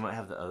we might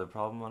have the other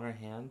problem on our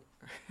hand.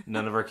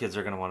 None of our kids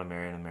are going to want to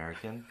marry an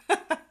American.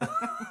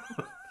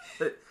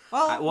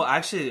 Well,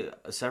 actually,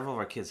 several of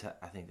our kids,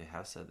 I think they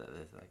have said that.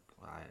 They're like,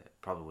 well, I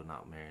probably would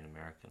not marry an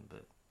American,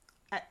 but...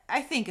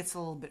 I think it's a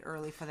little bit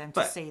early for them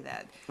to say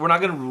that. We're not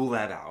going to rule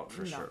that out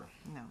for sure.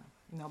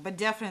 No. But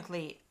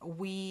definitely,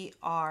 we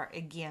are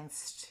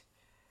against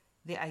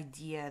the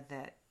idea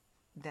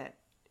that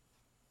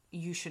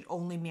you should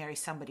only marry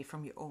somebody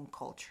from your own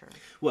culture.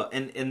 Well,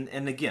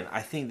 and again,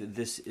 I think that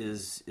this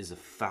is a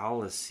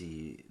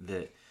fallacy,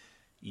 that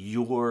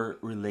your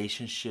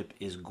relationship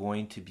is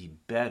going to be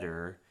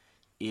better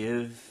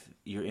if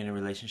you're in a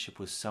relationship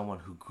with someone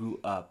who grew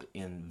up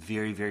in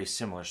very, very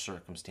similar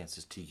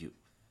circumstances to you.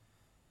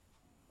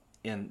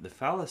 And the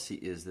fallacy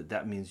is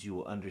that means you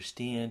will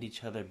understand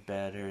each other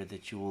better,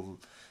 that you will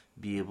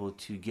be able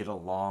to get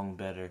along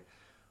better.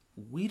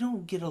 We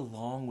don't get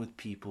along with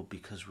people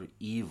because we're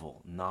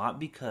evil, not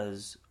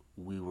because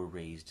we were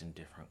raised in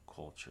different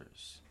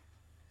cultures.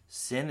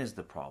 Sin is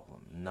the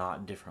problem,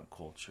 not different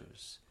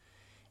cultures.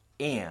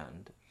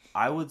 And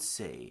I would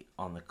say,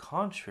 on the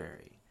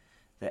contrary,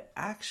 that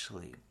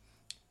actually,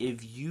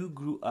 if you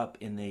grew up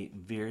in a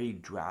very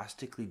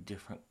drastically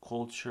different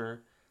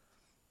culture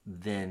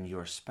than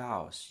your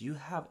spouse, you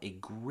have a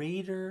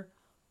greater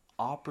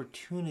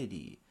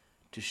opportunity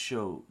to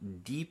show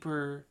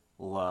deeper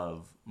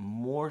love,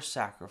 more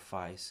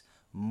sacrifice,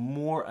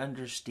 more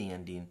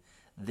understanding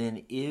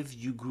than if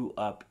you grew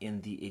up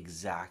in the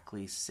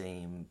exactly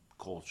same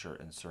culture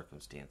and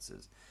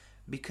circumstances.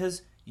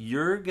 Because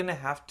you're going to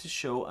have to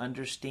show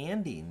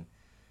understanding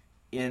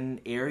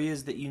in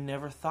areas that you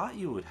never thought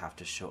you would have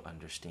to show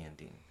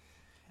understanding.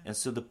 And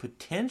so the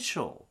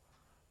potential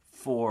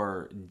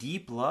for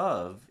deep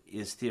love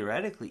is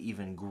theoretically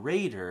even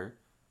greater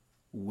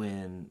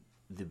when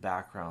the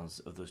backgrounds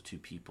of those two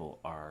people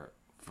are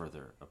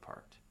further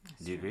apart.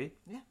 Do you agree?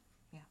 Yeah.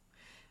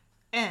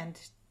 And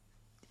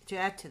to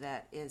add to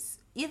that is,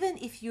 even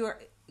if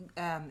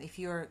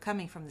you're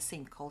coming from the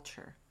same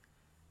culture,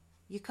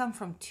 you come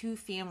from two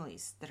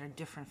families that are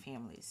different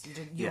families.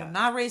 You're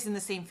not raised in the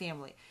same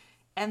family,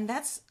 and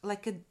that's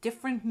like a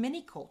different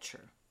mini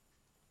culture.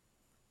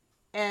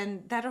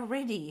 And that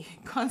already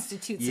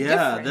constitutes a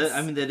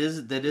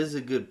difference. That is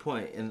a good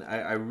point, and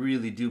I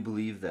really do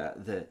believe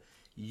that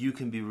you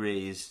can be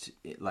raised,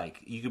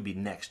 like, you could be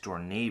next door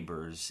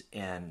neighbors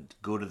and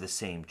go to the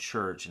same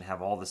church and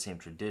have all the same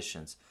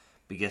traditions,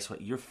 but guess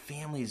what? Your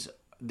family's,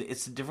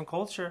 it's a different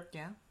culture.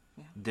 Yeah.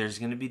 There's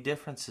going to be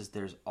differences.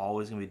 There's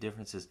always going to be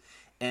differences,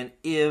 and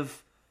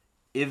if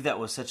that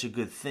was such a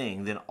good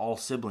thing, then all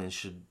siblings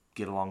should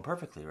get along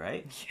perfectly,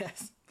 right?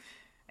 Yes.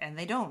 And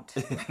they don't.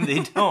 They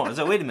don't.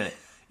 So wait a minute.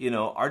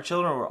 Our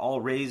children were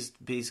all raised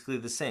basically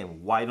the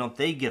same. Why don't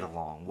they get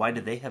along? Why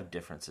do they have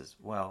differences?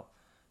 Well,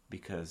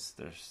 because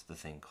there's the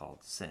thing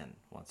called sin,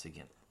 once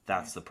again.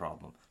 That's the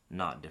problem,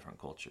 not different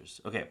cultures.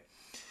 Okay.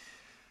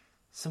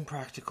 Some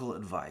practical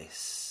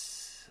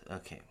advice.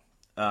 Okay.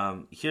 We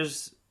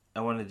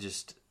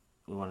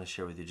want to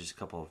share with you just a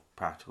couple of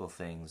practical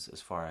things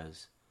as far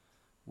as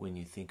when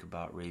you think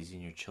about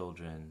raising your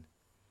children,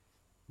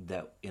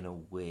 that in a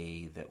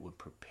way that would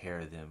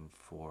prepare them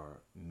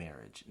for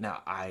marriage.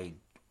 Now, I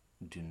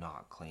do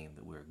not claim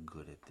that we're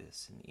good at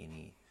this in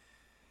any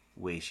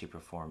way, shape, or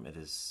form.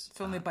 It's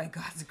only by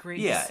God's grace.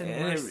 Yeah,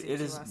 and mercy it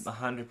to is us.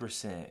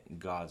 100%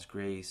 God's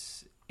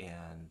grace,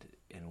 and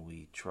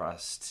we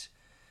trust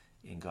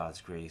in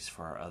God's grace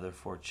for our other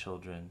 4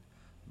 children.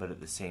 But at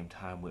the same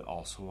time, we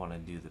also want to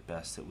do the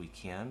best that we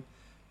can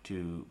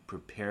to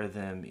prepare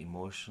them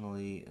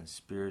emotionally and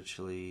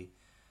spiritually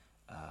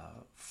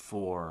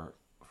for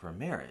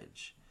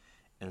marriage.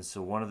 And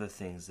so one of the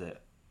things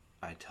that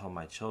I tell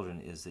my children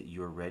is that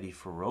you're ready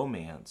for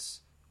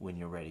romance when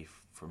you're ready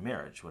for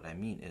marriage. What I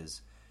mean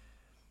is,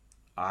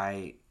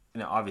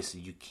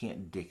 obviously you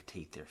can't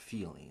dictate their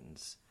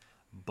feelings,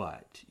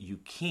 but you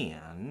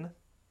can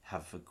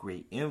have a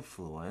great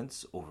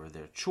influence over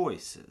their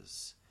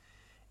choices.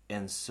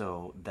 And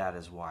so that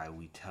is why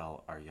we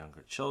tell our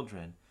younger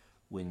children,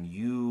 when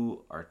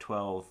you are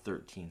 12,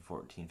 13,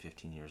 14,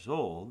 15 years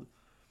old,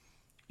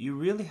 you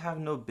really have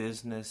no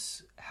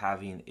business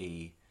having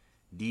a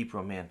deep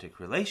romantic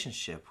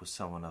relationship with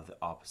someone of the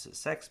opposite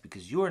sex,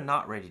 because you are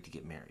not ready to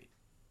get married.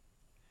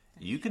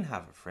 You can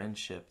have a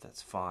friendship,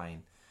 that's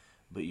fine,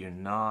 but you're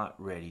not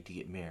ready to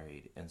get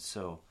married. And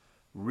so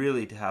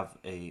really to have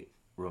a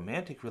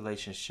romantic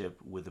relationship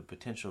with the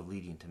potential of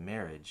leading to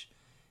marriage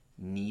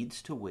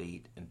needs to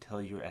wait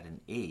until you're at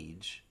an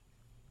age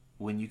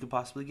when you could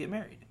possibly get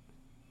married.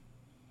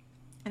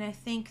 And I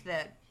think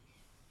that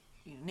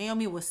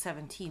Naomi was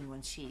 17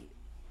 when she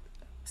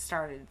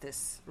started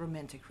this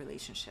romantic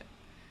relationship.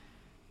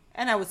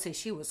 And I would say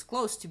she was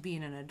close to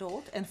being an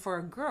adult. And for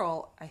a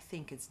girl, I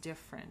think it's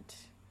different,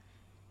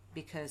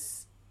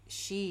 because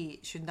she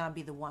should not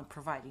be the one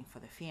providing for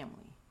the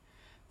family.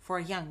 For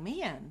a young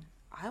man,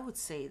 I would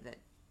say that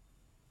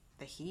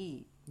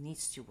he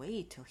needs to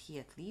wait till he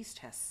at least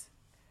has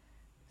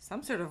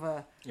some sort of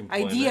a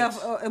idea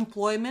of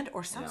employment,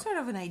 or some sort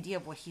of an idea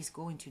of what he's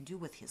going to do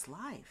with his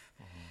life.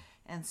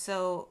 Mm-hmm. And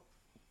so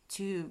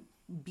to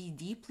be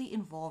deeply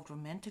involved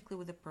romantically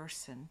with a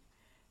person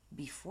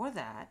before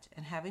that,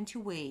 and having to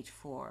wait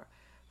for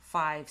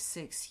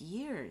 5-6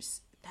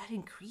 years, that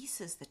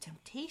increases the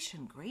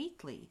temptation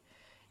greatly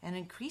and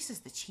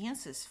increases the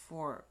chances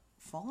for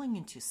falling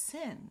into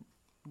sin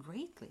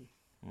greatly.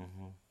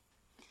 Mm-hmm.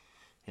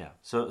 Yeah.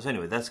 So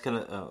anyway, that's kind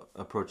of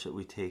approach that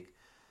we take.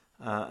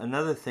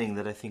 Another thing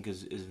that I think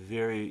is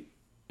very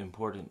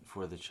important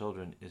for the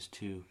children is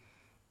to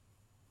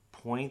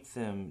point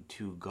them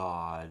to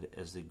God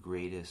as the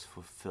greatest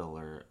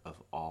fulfiller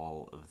of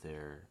all of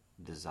their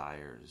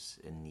desires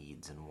and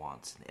needs and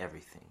wants and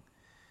everything.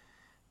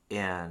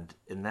 And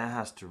that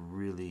has to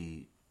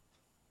really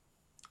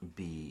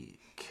be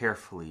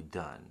carefully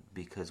done,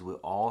 because we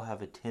all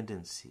have a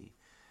tendency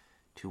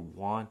to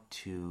want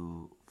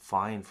to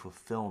find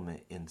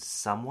fulfillment in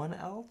someone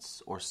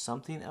else or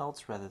something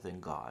else rather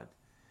than God.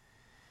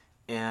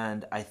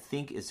 And I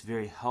think it's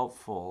very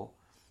helpful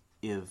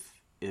if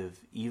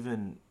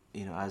even,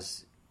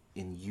 as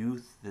in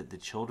youth, that the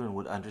children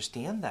would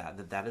understand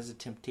that is a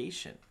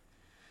temptation,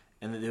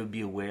 and that they would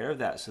be aware of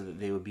that, so that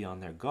they would be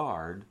on their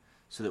guard,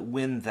 so that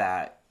when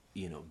that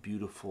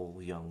beautiful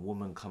young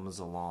woman comes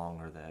along,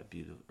 or that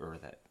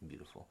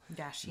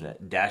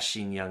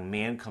dashing young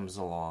man comes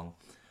along,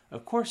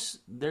 of course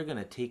they're going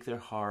to take their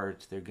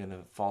heart, they're going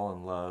to fall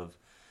in love,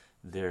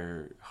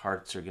 their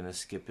hearts are going to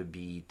skip a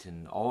beat,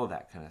 and all of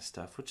that kind of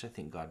stuff, which I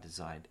think God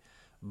designed.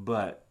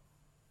 But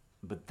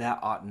that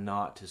ought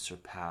not to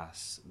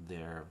surpass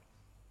their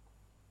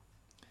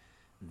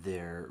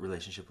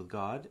relationship with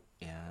God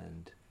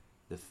and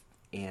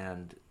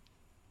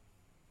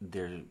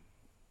their,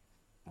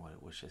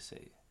 what should I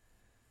say,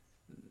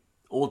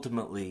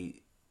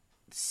 ultimately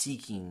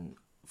seeking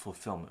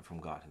fulfillment from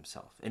God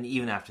himself, and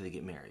even after they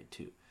get married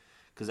too.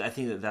 Because I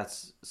think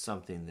that's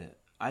something that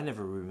I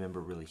never remember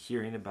really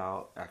hearing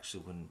about.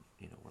 Actually,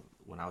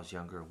 when I was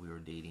younger, we were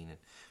dating, and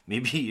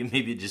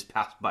maybe it just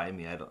passed by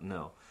me, I don't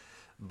know.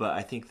 But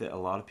I think that a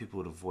lot of people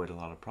would avoid a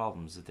lot of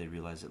problems if they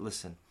realize that,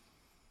 listen,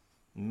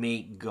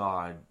 make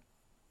God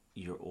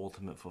your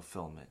ultimate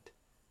fulfillment,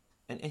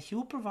 and he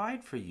will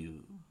provide for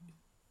you.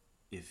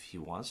 If he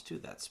wants to,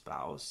 that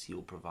spouse, he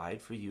will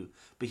provide for you,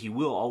 but he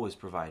will always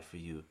provide for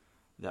you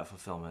that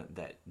fulfillment,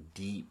 that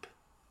deep,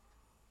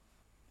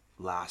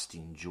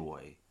 lasting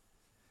joy.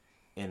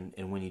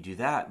 And when you do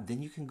that,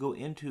 then you can go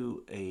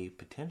into a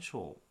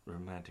potential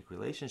romantic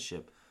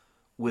relationship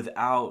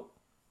without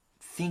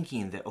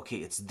thinking that, okay,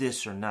 it's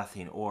this or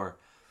nothing, or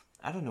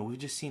I don't know.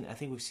 I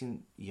think we've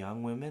seen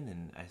young women,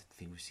 and I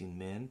think we've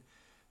seen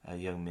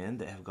young men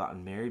that have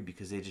gotten married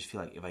because they just feel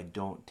like, if I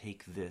don't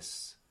take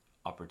this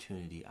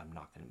opportunity, I'm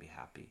not going to be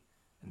happy.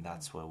 And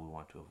that's what we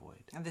want to avoid.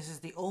 And this is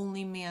the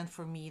only man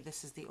for me.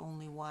 This is the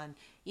only one.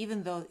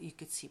 Even though you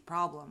could see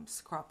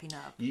problems cropping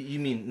up. You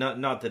mean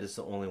not that it's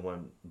the only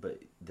one,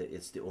 but that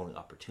it's the only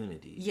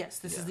opportunity. Yes,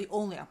 this is the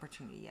only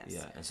opportunity, yes.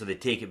 Yeah, and so they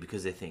take it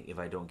because they think, if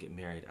I don't get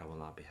married, I will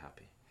not be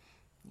happy.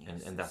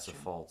 Yes, and that's a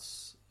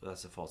false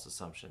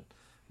assumption.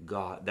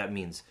 That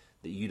means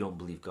that you don't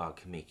believe God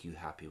can make you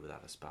happy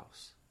without a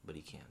spouse, but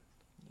he can.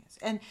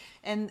 Yes,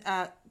 and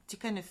to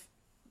kind of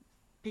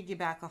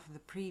piggyback off of the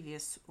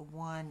previous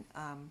one,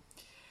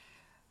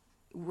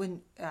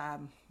 when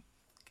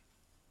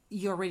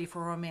you're ready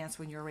for romance,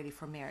 when you're ready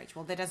for marriage.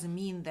 Well, that doesn't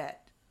mean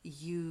that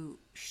you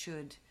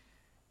should.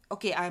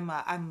 Okay,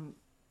 I'm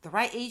the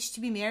right age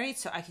to be married,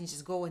 so I can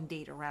just go and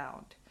date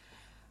around.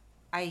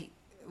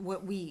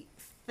 What we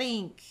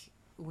think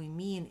we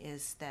mean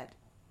is that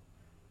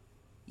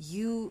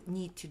you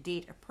need to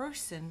date a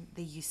person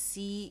that you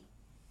see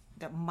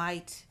that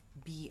might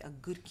be a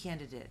good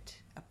candidate,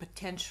 a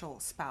potential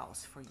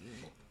spouse for you.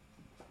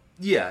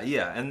 Yeah,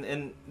 yeah,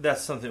 and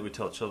that's something we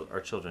tell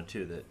our children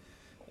too, that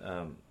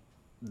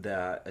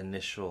that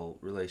initial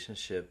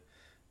relationship,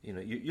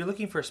 you're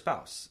looking for a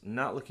spouse,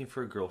 not looking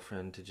for a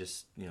girlfriend to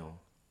just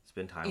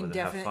spend time with and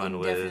have fun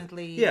with.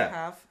 Indefinitely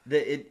have.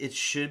 It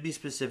should be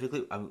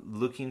specifically, I'm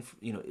looking for,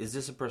 is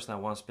this a person I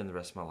want to spend the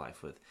rest of my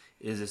life with?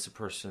 Is this a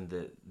person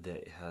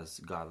that has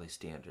godly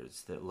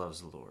standards, that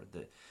loves the Lord?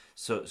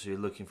 So you're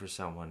looking for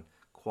someone,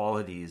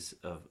 qualities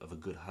of a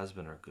good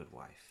husband or a good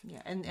wife.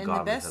 Yeah, and godly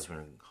the best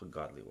husband or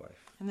godly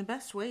wife. And the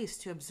best way is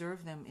to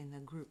observe them in the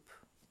group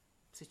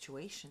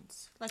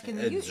situations, like in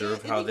the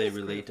observe how they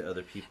relate to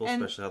other people,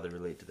 especially how they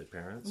relate to their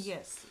parents.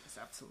 Yes,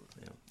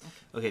 absolutely. Yeah.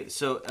 Okay,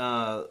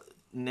 so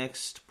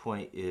next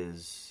point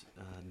is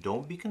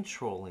don't be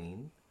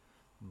controlling,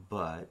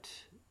 but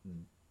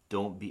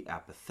don't be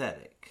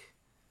apathetic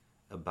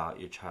about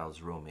your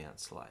child's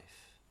romance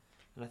life.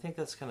 And I think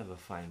that's kind of a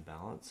fine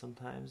balance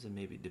sometimes, and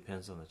maybe it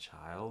depends on the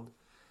child.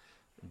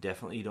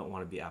 Definitely you don't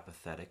want to be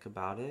apathetic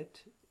about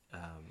it.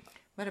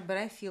 But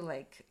I feel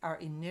like our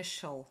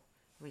initial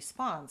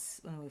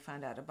response when we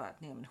found out about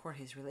Naomi and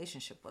Jorge's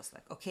relationship was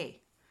like,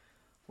 okay,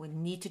 we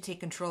need to take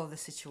control of the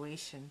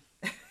situation.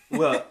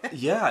 Well,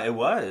 yeah, it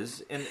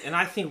was, and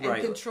I think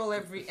and control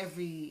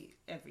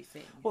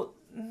everything. Well,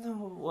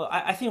 no, well,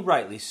 I think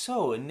rightly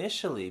so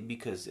initially,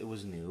 because it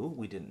was new,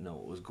 we didn't know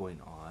what was going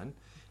on,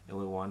 and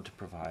we wanted to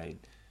provide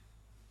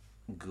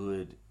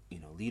good,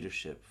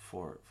 leadership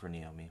for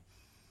Naomi,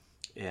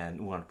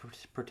 and we wanted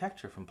to protect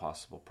her from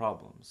possible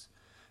problems.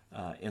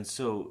 And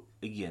so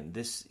again,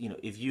 this,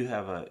 if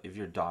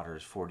your daughter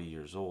is 40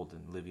 years old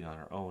and living on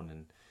her own,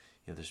 and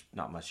there's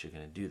not much you're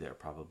going to do there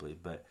probably,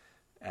 but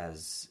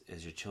as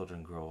your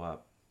children grow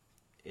up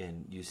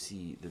and you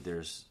see that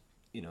there's,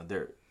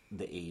 they're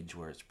the age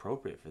where it's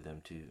appropriate for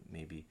them to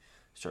maybe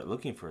start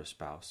looking for a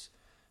spouse,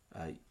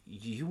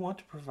 you want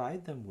to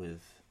provide them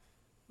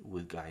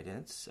with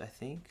guidance, I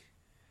think,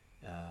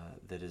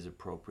 that is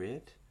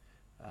appropriate,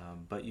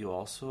 but you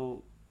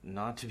also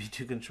not to be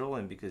too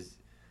controlling, because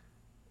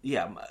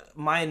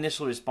my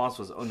initial response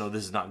was, oh no,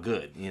 this is not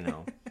good,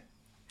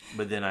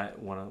 but then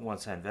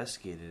once I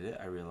investigated it,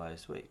 I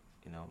realized, wait,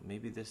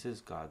 maybe this is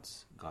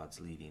God's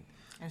leading.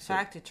 In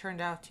fact, it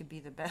turned out to be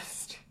the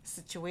best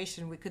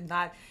situation. We could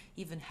not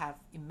even have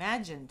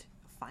imagined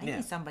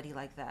finding somebody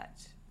like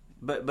that.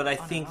 But I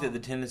think that the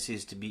tendency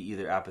is to be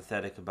either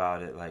apathetic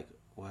about it,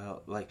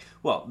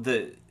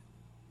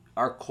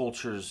 our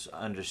culture's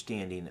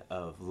understanding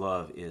of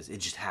love is it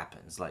just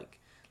happens, like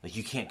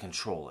you can't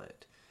control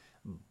it.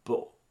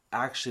 But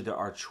actually, there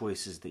are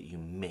choices that you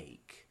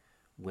make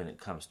when it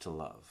comes to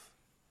love.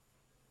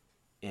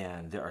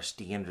 And there are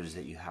standards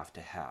that you have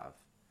to have.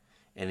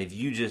 And if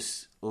you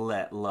just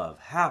let love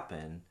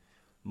happen,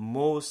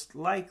 most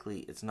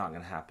likely it's not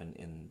going to happen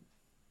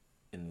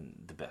in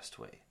the best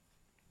way.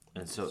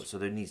 And so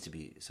there needs to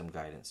be some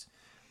guidance,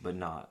 but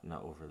not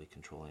overly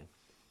controlling.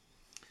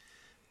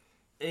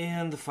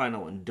 And the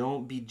final one,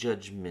 don't be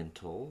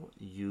judgmental.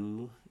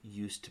 You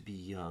used to be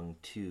young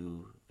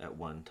too at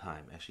one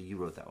time. Actually, you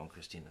wrote that one,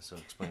 Christina, so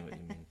explain what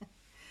you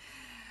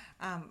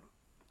mean.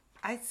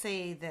 I'd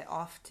say that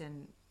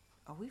often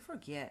we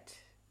forget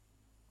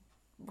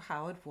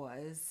how it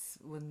was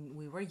when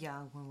we were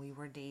young, when we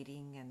were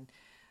dating, and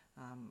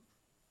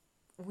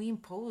we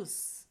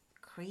impose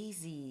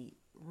crazy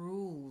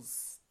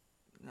rules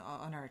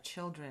on our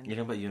children. You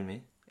know about you and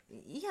me?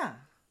 Yeah.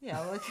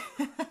 Like,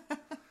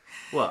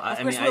 well,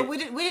 we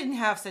didn't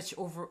have such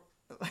over.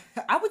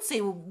 I would say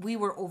we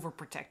were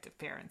overprotective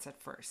parents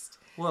at first.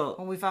 Well,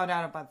 when we found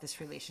out about this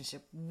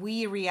relationship,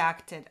 we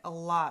reacted a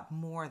lot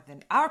more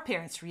than our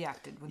parents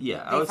reacted.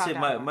 I would say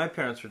my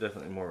parents were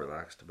definitely more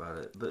relaxed about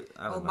it. But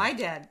I don't know. My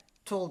dad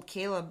told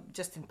Caleb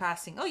just in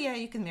passing, "Oh yeah,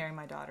 you can marry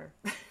my daughter."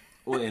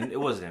 Well, and it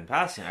wasn't in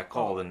passing. I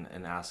called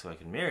and asked if I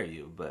could marry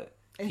you, but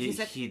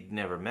he'd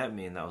never met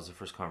me, and that was the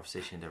first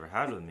conversation he'd ever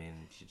had with me.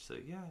 And she'd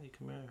say, "Yeah, you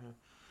can marry her."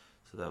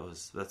 So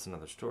that's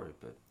another story.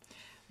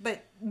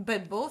 But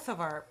both of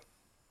our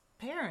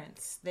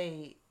parents,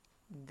 they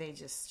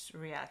just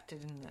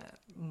reacted in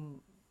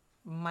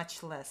a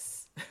much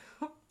less,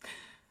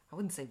 I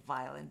wouldn't say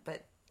violent,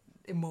 but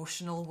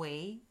emotional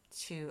way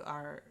to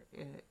our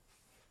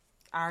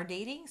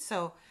dating.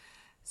 So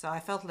I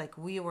felt like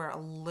we were a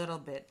little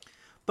bit.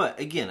 But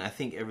again, I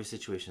think every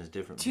situation is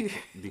different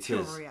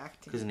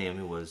because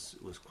Naomi was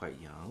quite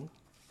young.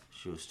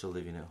 She was still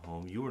living at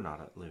home. You were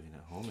not living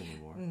at home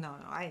anymore. No,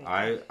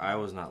 I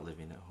was not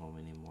living at home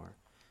anymore.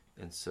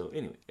 And so,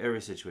 anyway,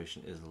 every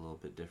situation is a little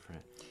bit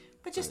different.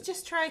 But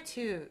just try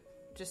to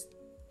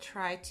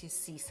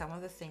see some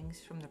of the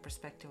things from the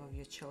perspective of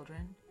your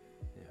children.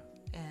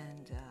 Yeah.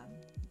 And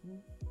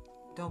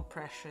don't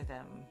pressure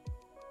them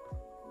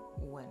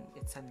when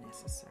it's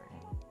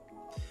unnecessary.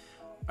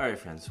 All right,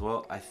 friends.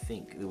 Well, I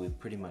think that we've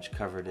pretty much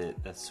covered it.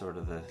 That's sort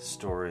of the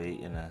story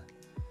in a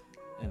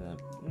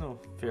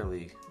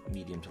fairly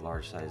medium to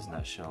large size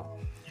nutshell.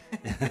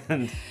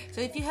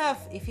 So if you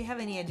have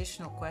any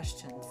additional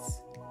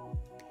questions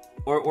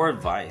or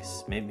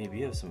advice, maybe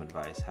you have some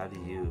advice. How do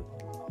you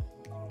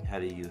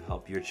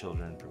help your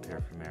children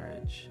prepare for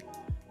marriage?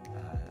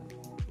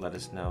 Let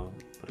us know.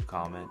 Put a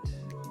comment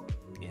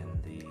in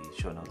the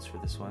show notes for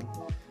this one,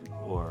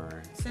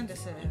 or send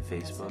us in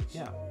Facebook. Message.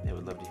 Yeah, I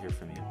would love to hear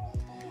from you.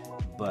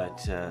 But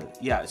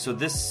so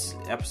this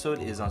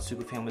episode is on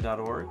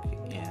sucofamily.org,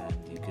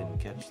 and you can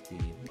catch the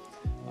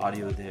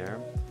audio there.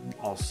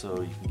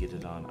 Also, you can get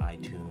it on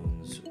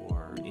iTunes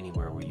or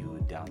anywhere where you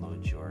would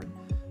download your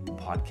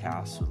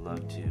podcasts. Would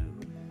love to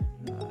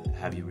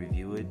have you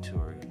review it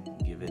or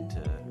give it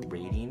a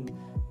rating.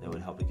 That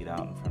would help it get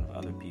out in front of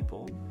other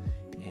people.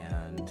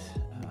 And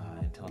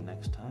until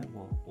next time,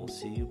 we'll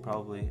see you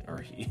probably,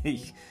 or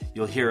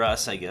you'll hear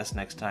us, I guess,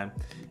 next time.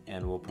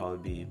 And we'll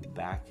probably be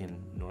back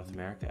in North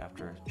America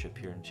after a trip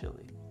here in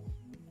Chile.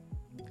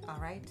 All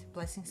right.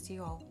 Blessings to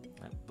you all.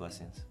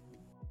 Blessings.